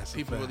that. That's a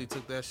People fact. really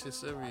took that shit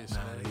serious, Nah,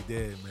 man. they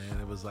did, man.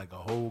 It was like a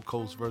whole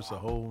coast versus a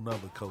whole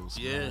nother coast,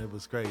 Yeah. man. It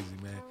was crazy,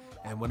 man.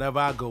 And whenever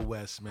I go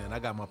west, man, I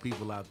got my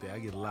people out there. I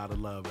get a lot of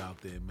love out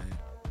there, man.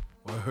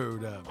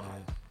 Word up,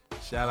 man.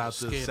 Shout out to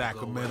scared to go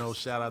Sacramento.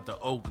 west. Shout out to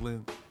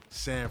Oakland,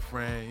 San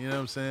Fran. You know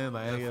what I'm saying?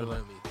 Like, I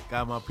Definitely.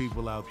 got my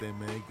people out there,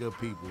 man. They good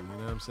people. You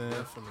know what I'm saying?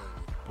 Definitely.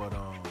 But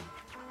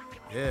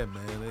yeah,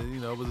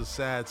 man. It was a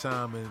sad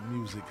time in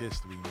music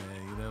history,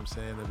 man. You know what I'm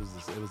saying?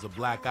 It was a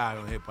black eye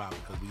on hip hop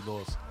because we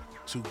lost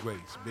two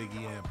greats,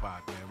 Biggie and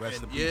Pac, man. Rest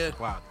in And peace to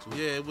Pac, too.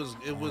 Yeah, it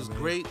was man.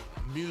 great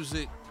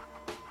music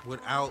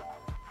without,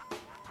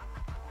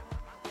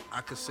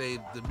 I could say,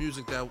 the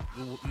music that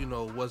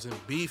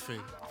wasn't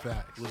beefing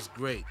Facts. was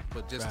great.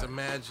 But just Facts.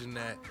 imagine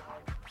that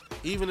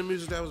even the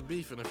music that was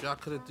beefing, if y'all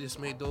could have just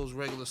made those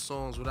regular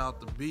songs without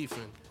the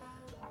beefing,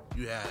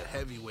 you had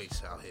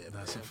heavyweights out here.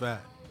 That's man. a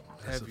fact.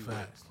 That's a Heavyweights.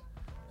 fact.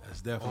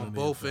 That's definitely On a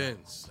both fact.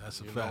 ends.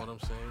 That's a you fact. know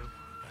what I'm saying?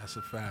 That's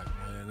a fact,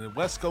 man. And the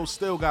West Coast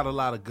still got a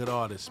lot of good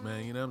artists,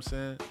 man. You know what I'm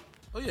saying?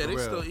 Oh yeah, For they real.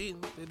 still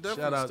eating. They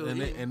definitely Shout out still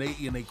and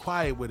eating. they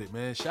quiet with it,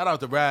 man. Shout out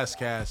to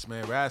Razzcast,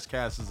 man.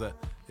 Razzcast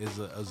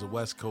is a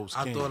West Coast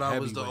I king. thought I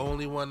was the heavyweight.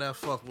 only one that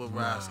fucked with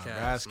Nah, Razzcast.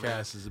 Razzcast man.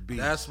 is a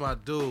beast. That's my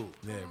dude.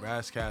 Yeah,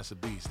 Razzcast a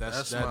beast.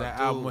 That's that my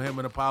album dude. with him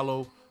and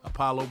Apollo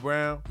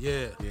Brown.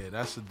 Yeah. Yeah,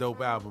 that's a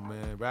dope album,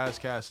 man.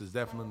 Razzcast is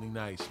definitely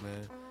nice,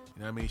 man.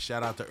 You know what I mean?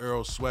 Shout out to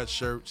Earl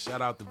Sweatshirt.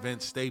 Shout out to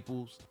Vince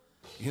Staples.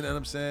 You know what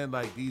I'm saying?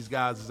 Like, these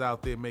guys is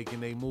out there making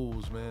their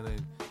moves, man,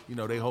 and you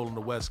know they holding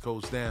the West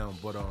Coast down.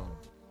 But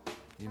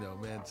you know,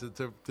 man,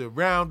 to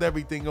round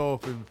everything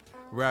off and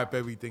wrap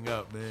everything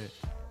up, man.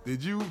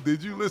 Did you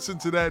listen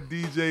to that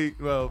DJ?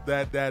 Well,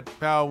 that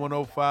Power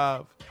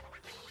 105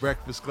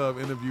 Breakfast Club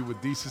interview with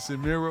Desus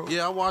and Mero?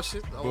 Yeah, I watched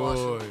it.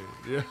 Boy,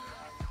 yeah.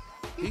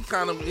 He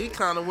kind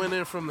of went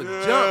in from the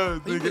Yeah,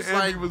 jump. He nigga, was Envy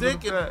like was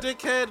dick in the back.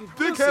 dickhead and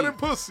pussy. Dickhead and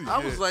pussy. I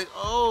was like,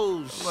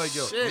 oh I'm like,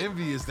 yo, shit.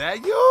 Envy, is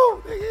that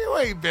you? Nigga, you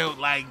ain't built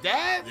like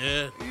that.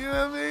 Yeah. You know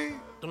what I mean?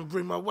 Don't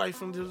bring my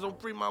wife into this. Don't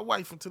bring my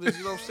wife into this.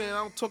 You know what I'm saying? I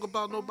don't talk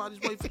about nobody's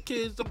wife or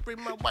kids. Don't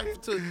bring my wife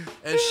into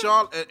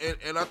it.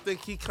 And I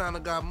think he kind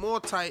of got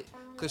more tight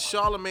because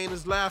Charlamagne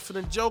is laughing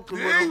and joking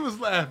with Yeah, him. he was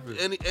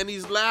laughing. And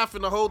he's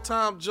laughing the whole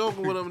time,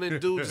 joking with him, and then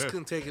dude just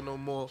couldn't take it no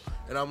more.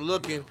 And I'm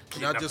looking,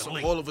 and I just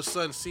all of a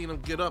sudden seen him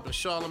get up, and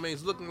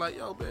Charlamagne's looking like,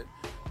 yo, man,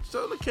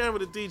 show the camera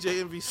to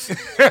DJ MVC.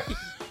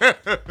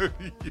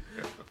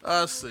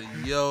 I said,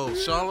 yo,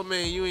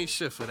 Charlamagne, you ain't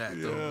shit for that,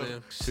 though,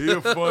 man. He a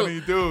funny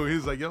dude.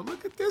 He's like, yo,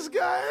 look at this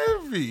guy,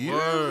 Envy. You know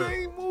what I'm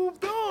saying? He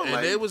moved on. And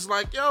like, they was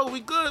like, yo, we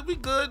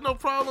good, no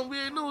problem. We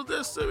ain't knew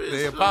this serious.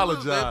 They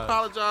apologized. They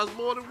apologized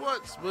more than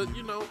once, but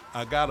you know.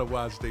 I gotta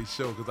watch their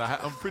show because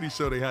I'm pretty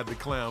sure they had to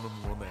clown him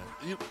on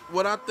that.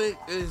 What I think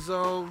is,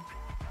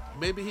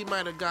 maybe he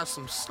might have got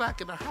some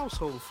slack in the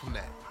household from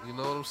that. You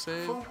know what I'm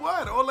saying? For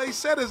what? All they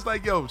said is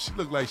like, yo, she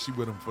looked like she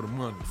with him for the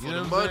money. For You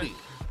know the what I'm money. saying?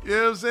 You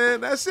know what I'm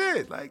saying? That's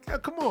it. Like,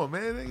 come on,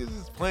 man. Niggas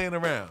just playing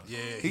around. Yeah,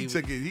 He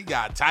took it. He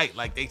got tight.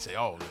 Like, they say,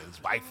 oh,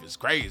 his wife is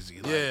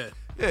crazy. Like, Yeah.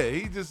 Yeah,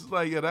 he just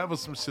like, yeah, that was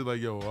some shit like,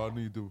 yo, I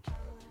need to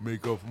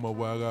make up for my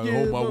wife. I gotta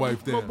hold my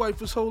wife down. My wife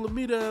was holding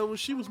me down when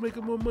she was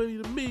making more money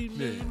than me.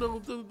 Yeah. You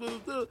know,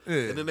 Yeah.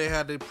 And then they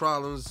had their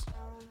problems.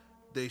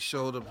 They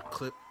showed a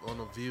clip on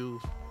The View.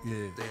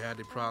 Yeah. They had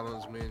their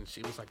problems, man.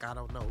 She was like, I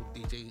don't know who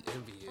DJ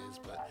Envy is,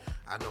 but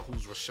I know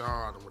who's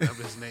Rashawn or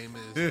whatever his name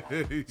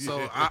is.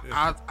 So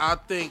I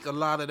think a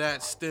lot of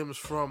that stems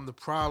from the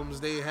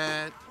problems they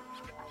had,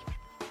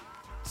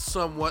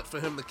 somewhat for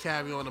him to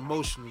carry on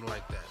emotionally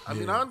like that. I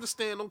mean, I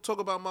understand, don't talk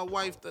about my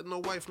wife, no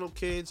wife, no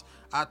kids.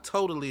 I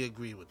totally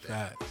agree with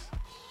that.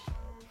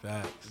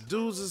 Facts.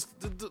 Dudes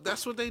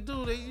that's what they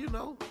do. They, you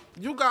know,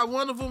 you got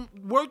one of them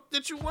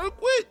that you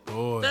work with.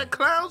 Boy. That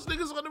clowns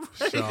niggas on the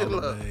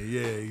regular. Charlamagne,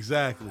 yeah,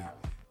 exactly.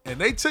 And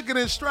they took it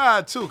in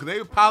stride too, cause they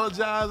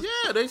apologized.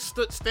 Yeah, they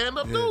stand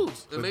up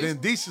dudes. But then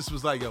Desus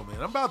was like, "Yo, man,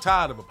 I'm about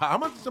tired of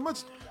apologizing.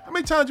 How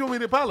many times you want me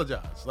to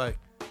apologize?" Like,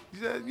 he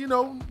said, you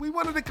know, we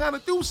wanted to kind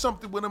of do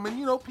something with him, and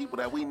you know, people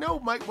that we know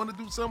might want to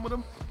do something with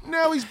him.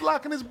 Now he's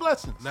blocking his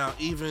blessings. Now,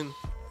 even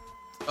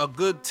a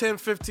good 10,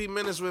 15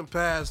 minutes went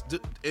past,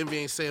 Envy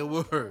ain't say a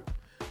word.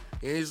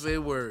 He ain't say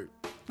a word.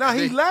 Now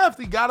he left.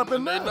 He got up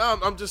and left. No,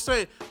 I'm just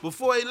saying,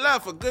 before he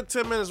left, a good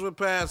 10 minutes went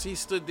past. He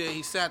stood there,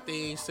 he sat there,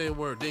 he ain't say a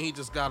word. Then he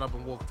just got up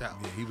and walked out.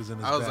 Yeah, he was in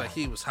his I was bag. like,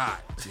 he was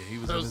hot. Yeah, he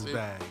was in his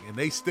bag. And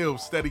they still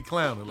steady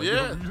clowning. Like,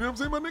 Yeah. you know what I'm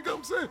saying, my nigga?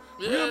 I'm saying,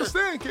 we Yeah.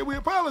 understand. Can we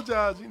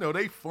apologize? You know,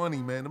 they funny,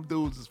 man. Them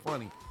dudes is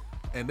funny.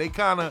 And they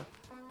kind of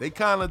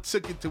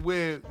took it to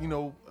where, you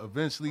know,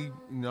 eventually,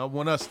 you know, I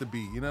want us to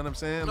be. You know what I'm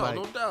saying? No, like,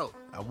 no doubt.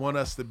 I want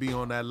us to be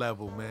on that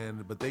level,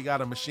 man. But they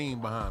got a machine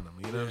behind them.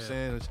 You know what I'm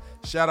saying?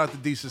 Shout out to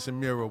Desus and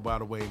Mero, by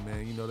the way,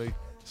 man. You know, they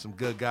some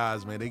good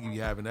guys, man. They be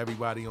having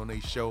everybody on their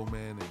show,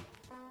 man, and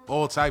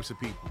all types of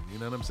people. You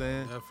know what I'm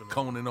saying? Definitely.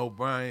 Conan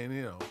O'Brien,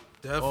 you know.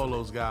 Definitely. All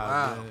those guys,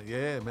 Wow. man.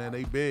 Yeah, man,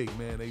 they big,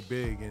 man. They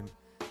big. And,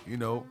 you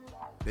know,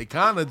 they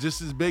kind of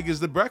just as big as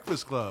the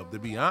Breakfast Club, to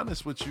be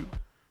honest with you.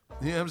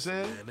 You know what I'm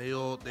saying? And they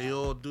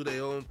all do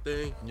their own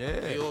thing.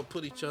 Yeah. They all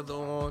put each other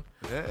on.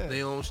 Yeah.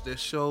 They own their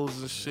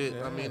shows and shit.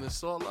 Yeah. I mean,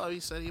 it's all love.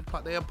 He said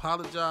they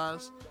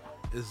apologize.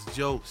 It's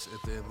jokes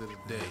at the end of the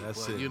day.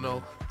 that's but, it, you know,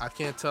 man. I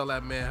can't tell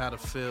that man how to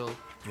feel.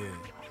 Yeah.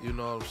 You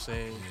know what I'm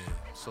saying? Yeah.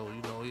 So,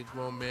 you know, he's a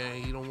grown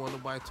man. He don't want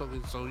nobody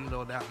talking. So, you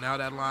know, now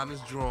that line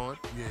is drawn.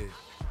 Yeah.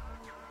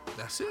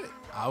 That's it.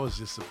 I was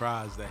just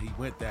surprised that he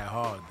went that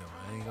hard,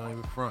 though. I ain't gonna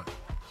even front.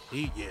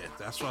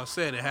 That's what I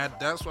said.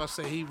 That's why I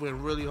said he went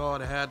really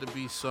hard. It had to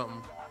be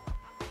something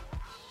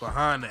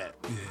behind that.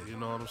 Yeah. You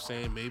know what I'm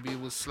saying? Maybe it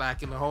was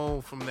slacking the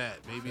home from that.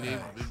 Maybe they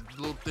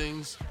little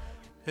things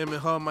him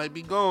and her might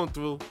be going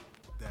through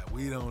That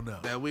we don't know.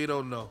 that we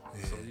don't know.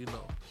 Yeah. So, you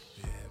know.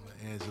 Yeah,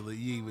 but Angela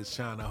Yee was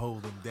trying to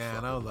hold him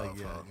down. I was like,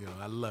 yeah, love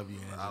her. I love you,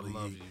 Angela I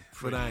love Yee. you.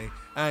 But I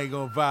ain't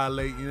gonna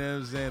violate, you know what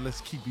I'm saying?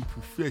 Let's keep it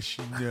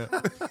professional.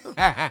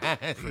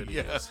 Pretty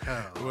Yeah. as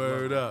hell. I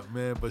Word up,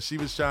 man. But she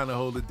was trying to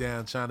hold it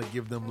down, trying to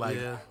give them like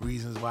Yeah.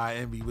 reasons why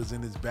Envy was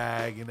in his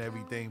bag and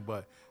everything.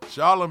 But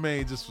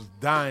Charlamagne just was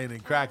dying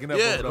and cracking up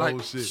Yeah, over the like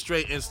whole shit.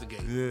 straight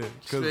instigate. Yeah,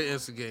 Straight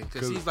instigate.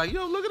 Because 'cause- he's like,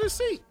 yo, look at his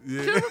seat.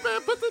 Yeah.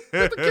 Cameraman, put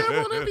the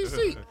camera on every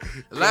seat.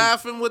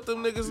 Laughing with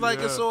them niggas like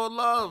it's Yeah. all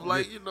love.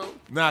 Like, you know.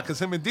 Nah,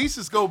 cause him and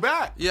Desus go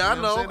back. Yeah, I You what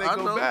I'm know, saying? I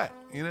They go know. back.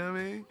 You know what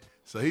I mean?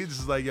 So he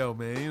just like, yo,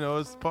 man, you know,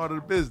 it's part of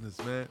the business,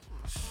 man.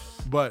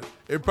 But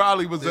it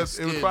probably was Thick it was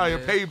skin, probably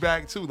man. a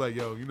payback too. Like,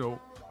 yo, you know,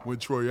 when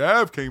Troy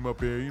Ave came up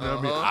here, you know what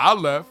I mean? Uh-huh. I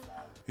left.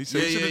 He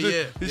said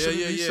Yeah,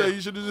 he said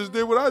you should have just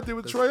did what I did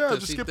with 'Cause- Troy Ave. 'cause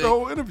Just he skip the think-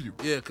 whole interview.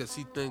 Yeah, because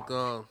he think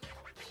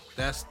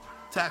that's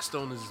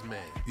Taxstone is his man.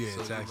 Yeah,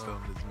 So,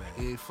 Taxstone is his man.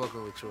 He ain't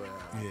fucking with Troy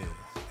Ave. Yeah, you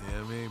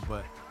know what I mean?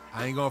 But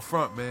I ain't gonna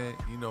front, man.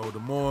 You know, the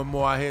more and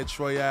more I hear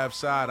Troy Ave's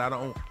side, I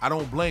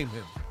don't blame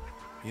him.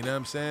 You know what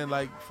I'm saying?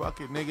 Like, fuck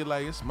it, nigga.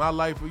 Like, it's my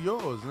life or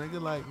yours,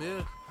 nigga. Like,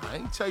 Yeah. I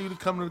ain't tell you to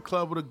come to the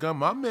club with a gun.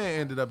 My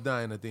man ended up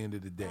dying at the end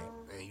of the day.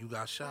 And you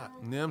got shot.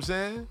 You know what I'm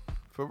saying?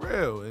 For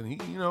real. And he,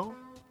 you know,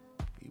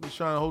 he was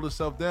trying to hold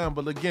himself down.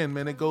 But again,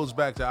 man, it goes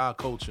back to our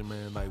culture,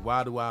 man. Like,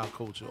 why do our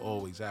culture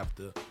always have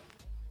to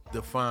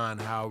define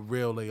how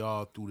real they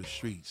are through the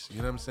streets? You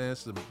know what I'm saying?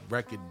 It's a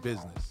record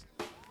business.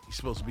 You're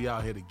supposed to be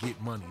out here to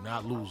get money,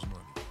 not lose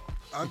money.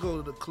 I go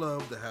to the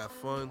club to have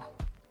fun.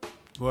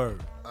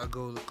 Word. I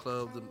go to the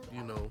club to,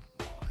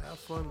 have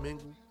fun,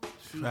 mingle,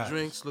 shoot Facts.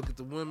 drinks, look at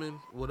the women,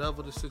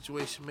 whatever the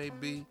situation may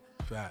be.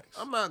 Facts.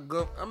 I'm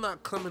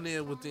not coming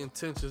in with the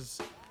intentions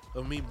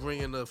of me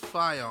bringing a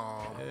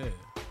firearm, Yeah.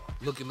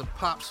 looking to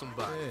pop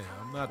somebody. Yeah,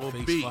 I'm not Or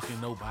face beef.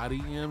 fucking nobody,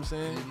 you know what I'm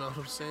saying? You know what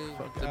I'm saying?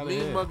 Fuck The outta mean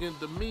here.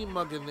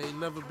 mugging ain't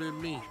never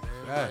been me, man.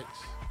 Like, Facts.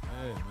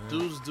 Yeah, man.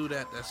 dudes do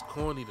that. That's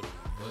corny to me.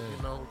 But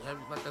Yeah.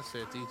 like I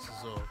said, teach is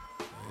all.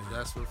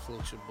 That's what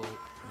floats your boat.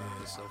 Knock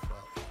yourself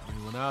out. I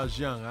mean, when I was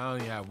young, I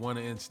only had one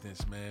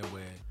instance, man,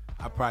 where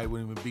I probably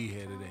wouldn't even be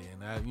here today.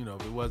 And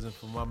if it wasn't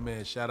for my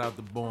man, shout out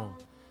to Bourne,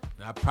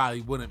 I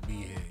probably wouldn't be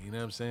here. You know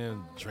what I'm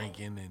saying?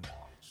 Drinking and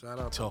Shout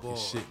out talking to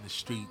Ball. shit in the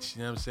streets.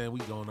 You know what I'm saying? We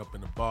going up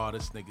in the bar.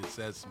 This nigga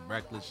said some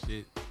reckless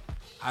shit.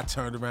 I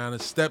turned around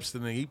and steps to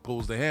the nigga. He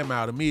pulls the hammer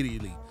out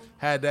immediately.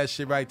 Had that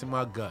shit right to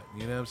my gut.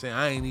 You know what I'm saying?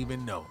 I ain't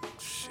even know.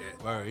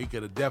 Shit. Word, he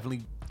could have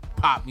definitely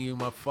popped me in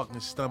my fucking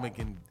stomach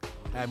and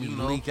had me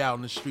leak out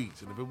in the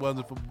streets. And if it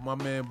wasn't for my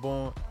man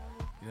Bourne,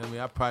 you know what I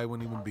mean? I probably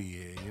wouldn't even be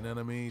here. You know what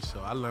I mean?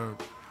 So I learned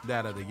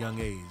that at a young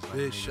age. Like,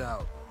 Big nigga,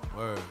 shout.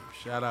 Word.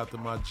 Shout out to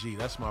my G.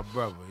 That's my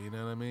brother. You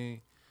know what I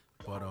mean?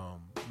 But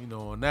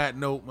on that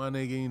note, my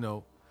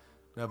nigga,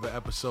 another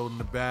episode in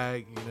the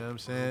bag. You know what I'm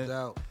saying? No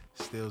doubt.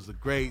 Still's the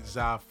great Zy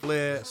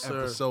Flair. Yes, sir.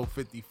 Episode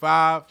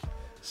 55.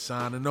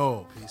 Signing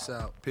off. Peace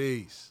out.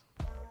 Peace.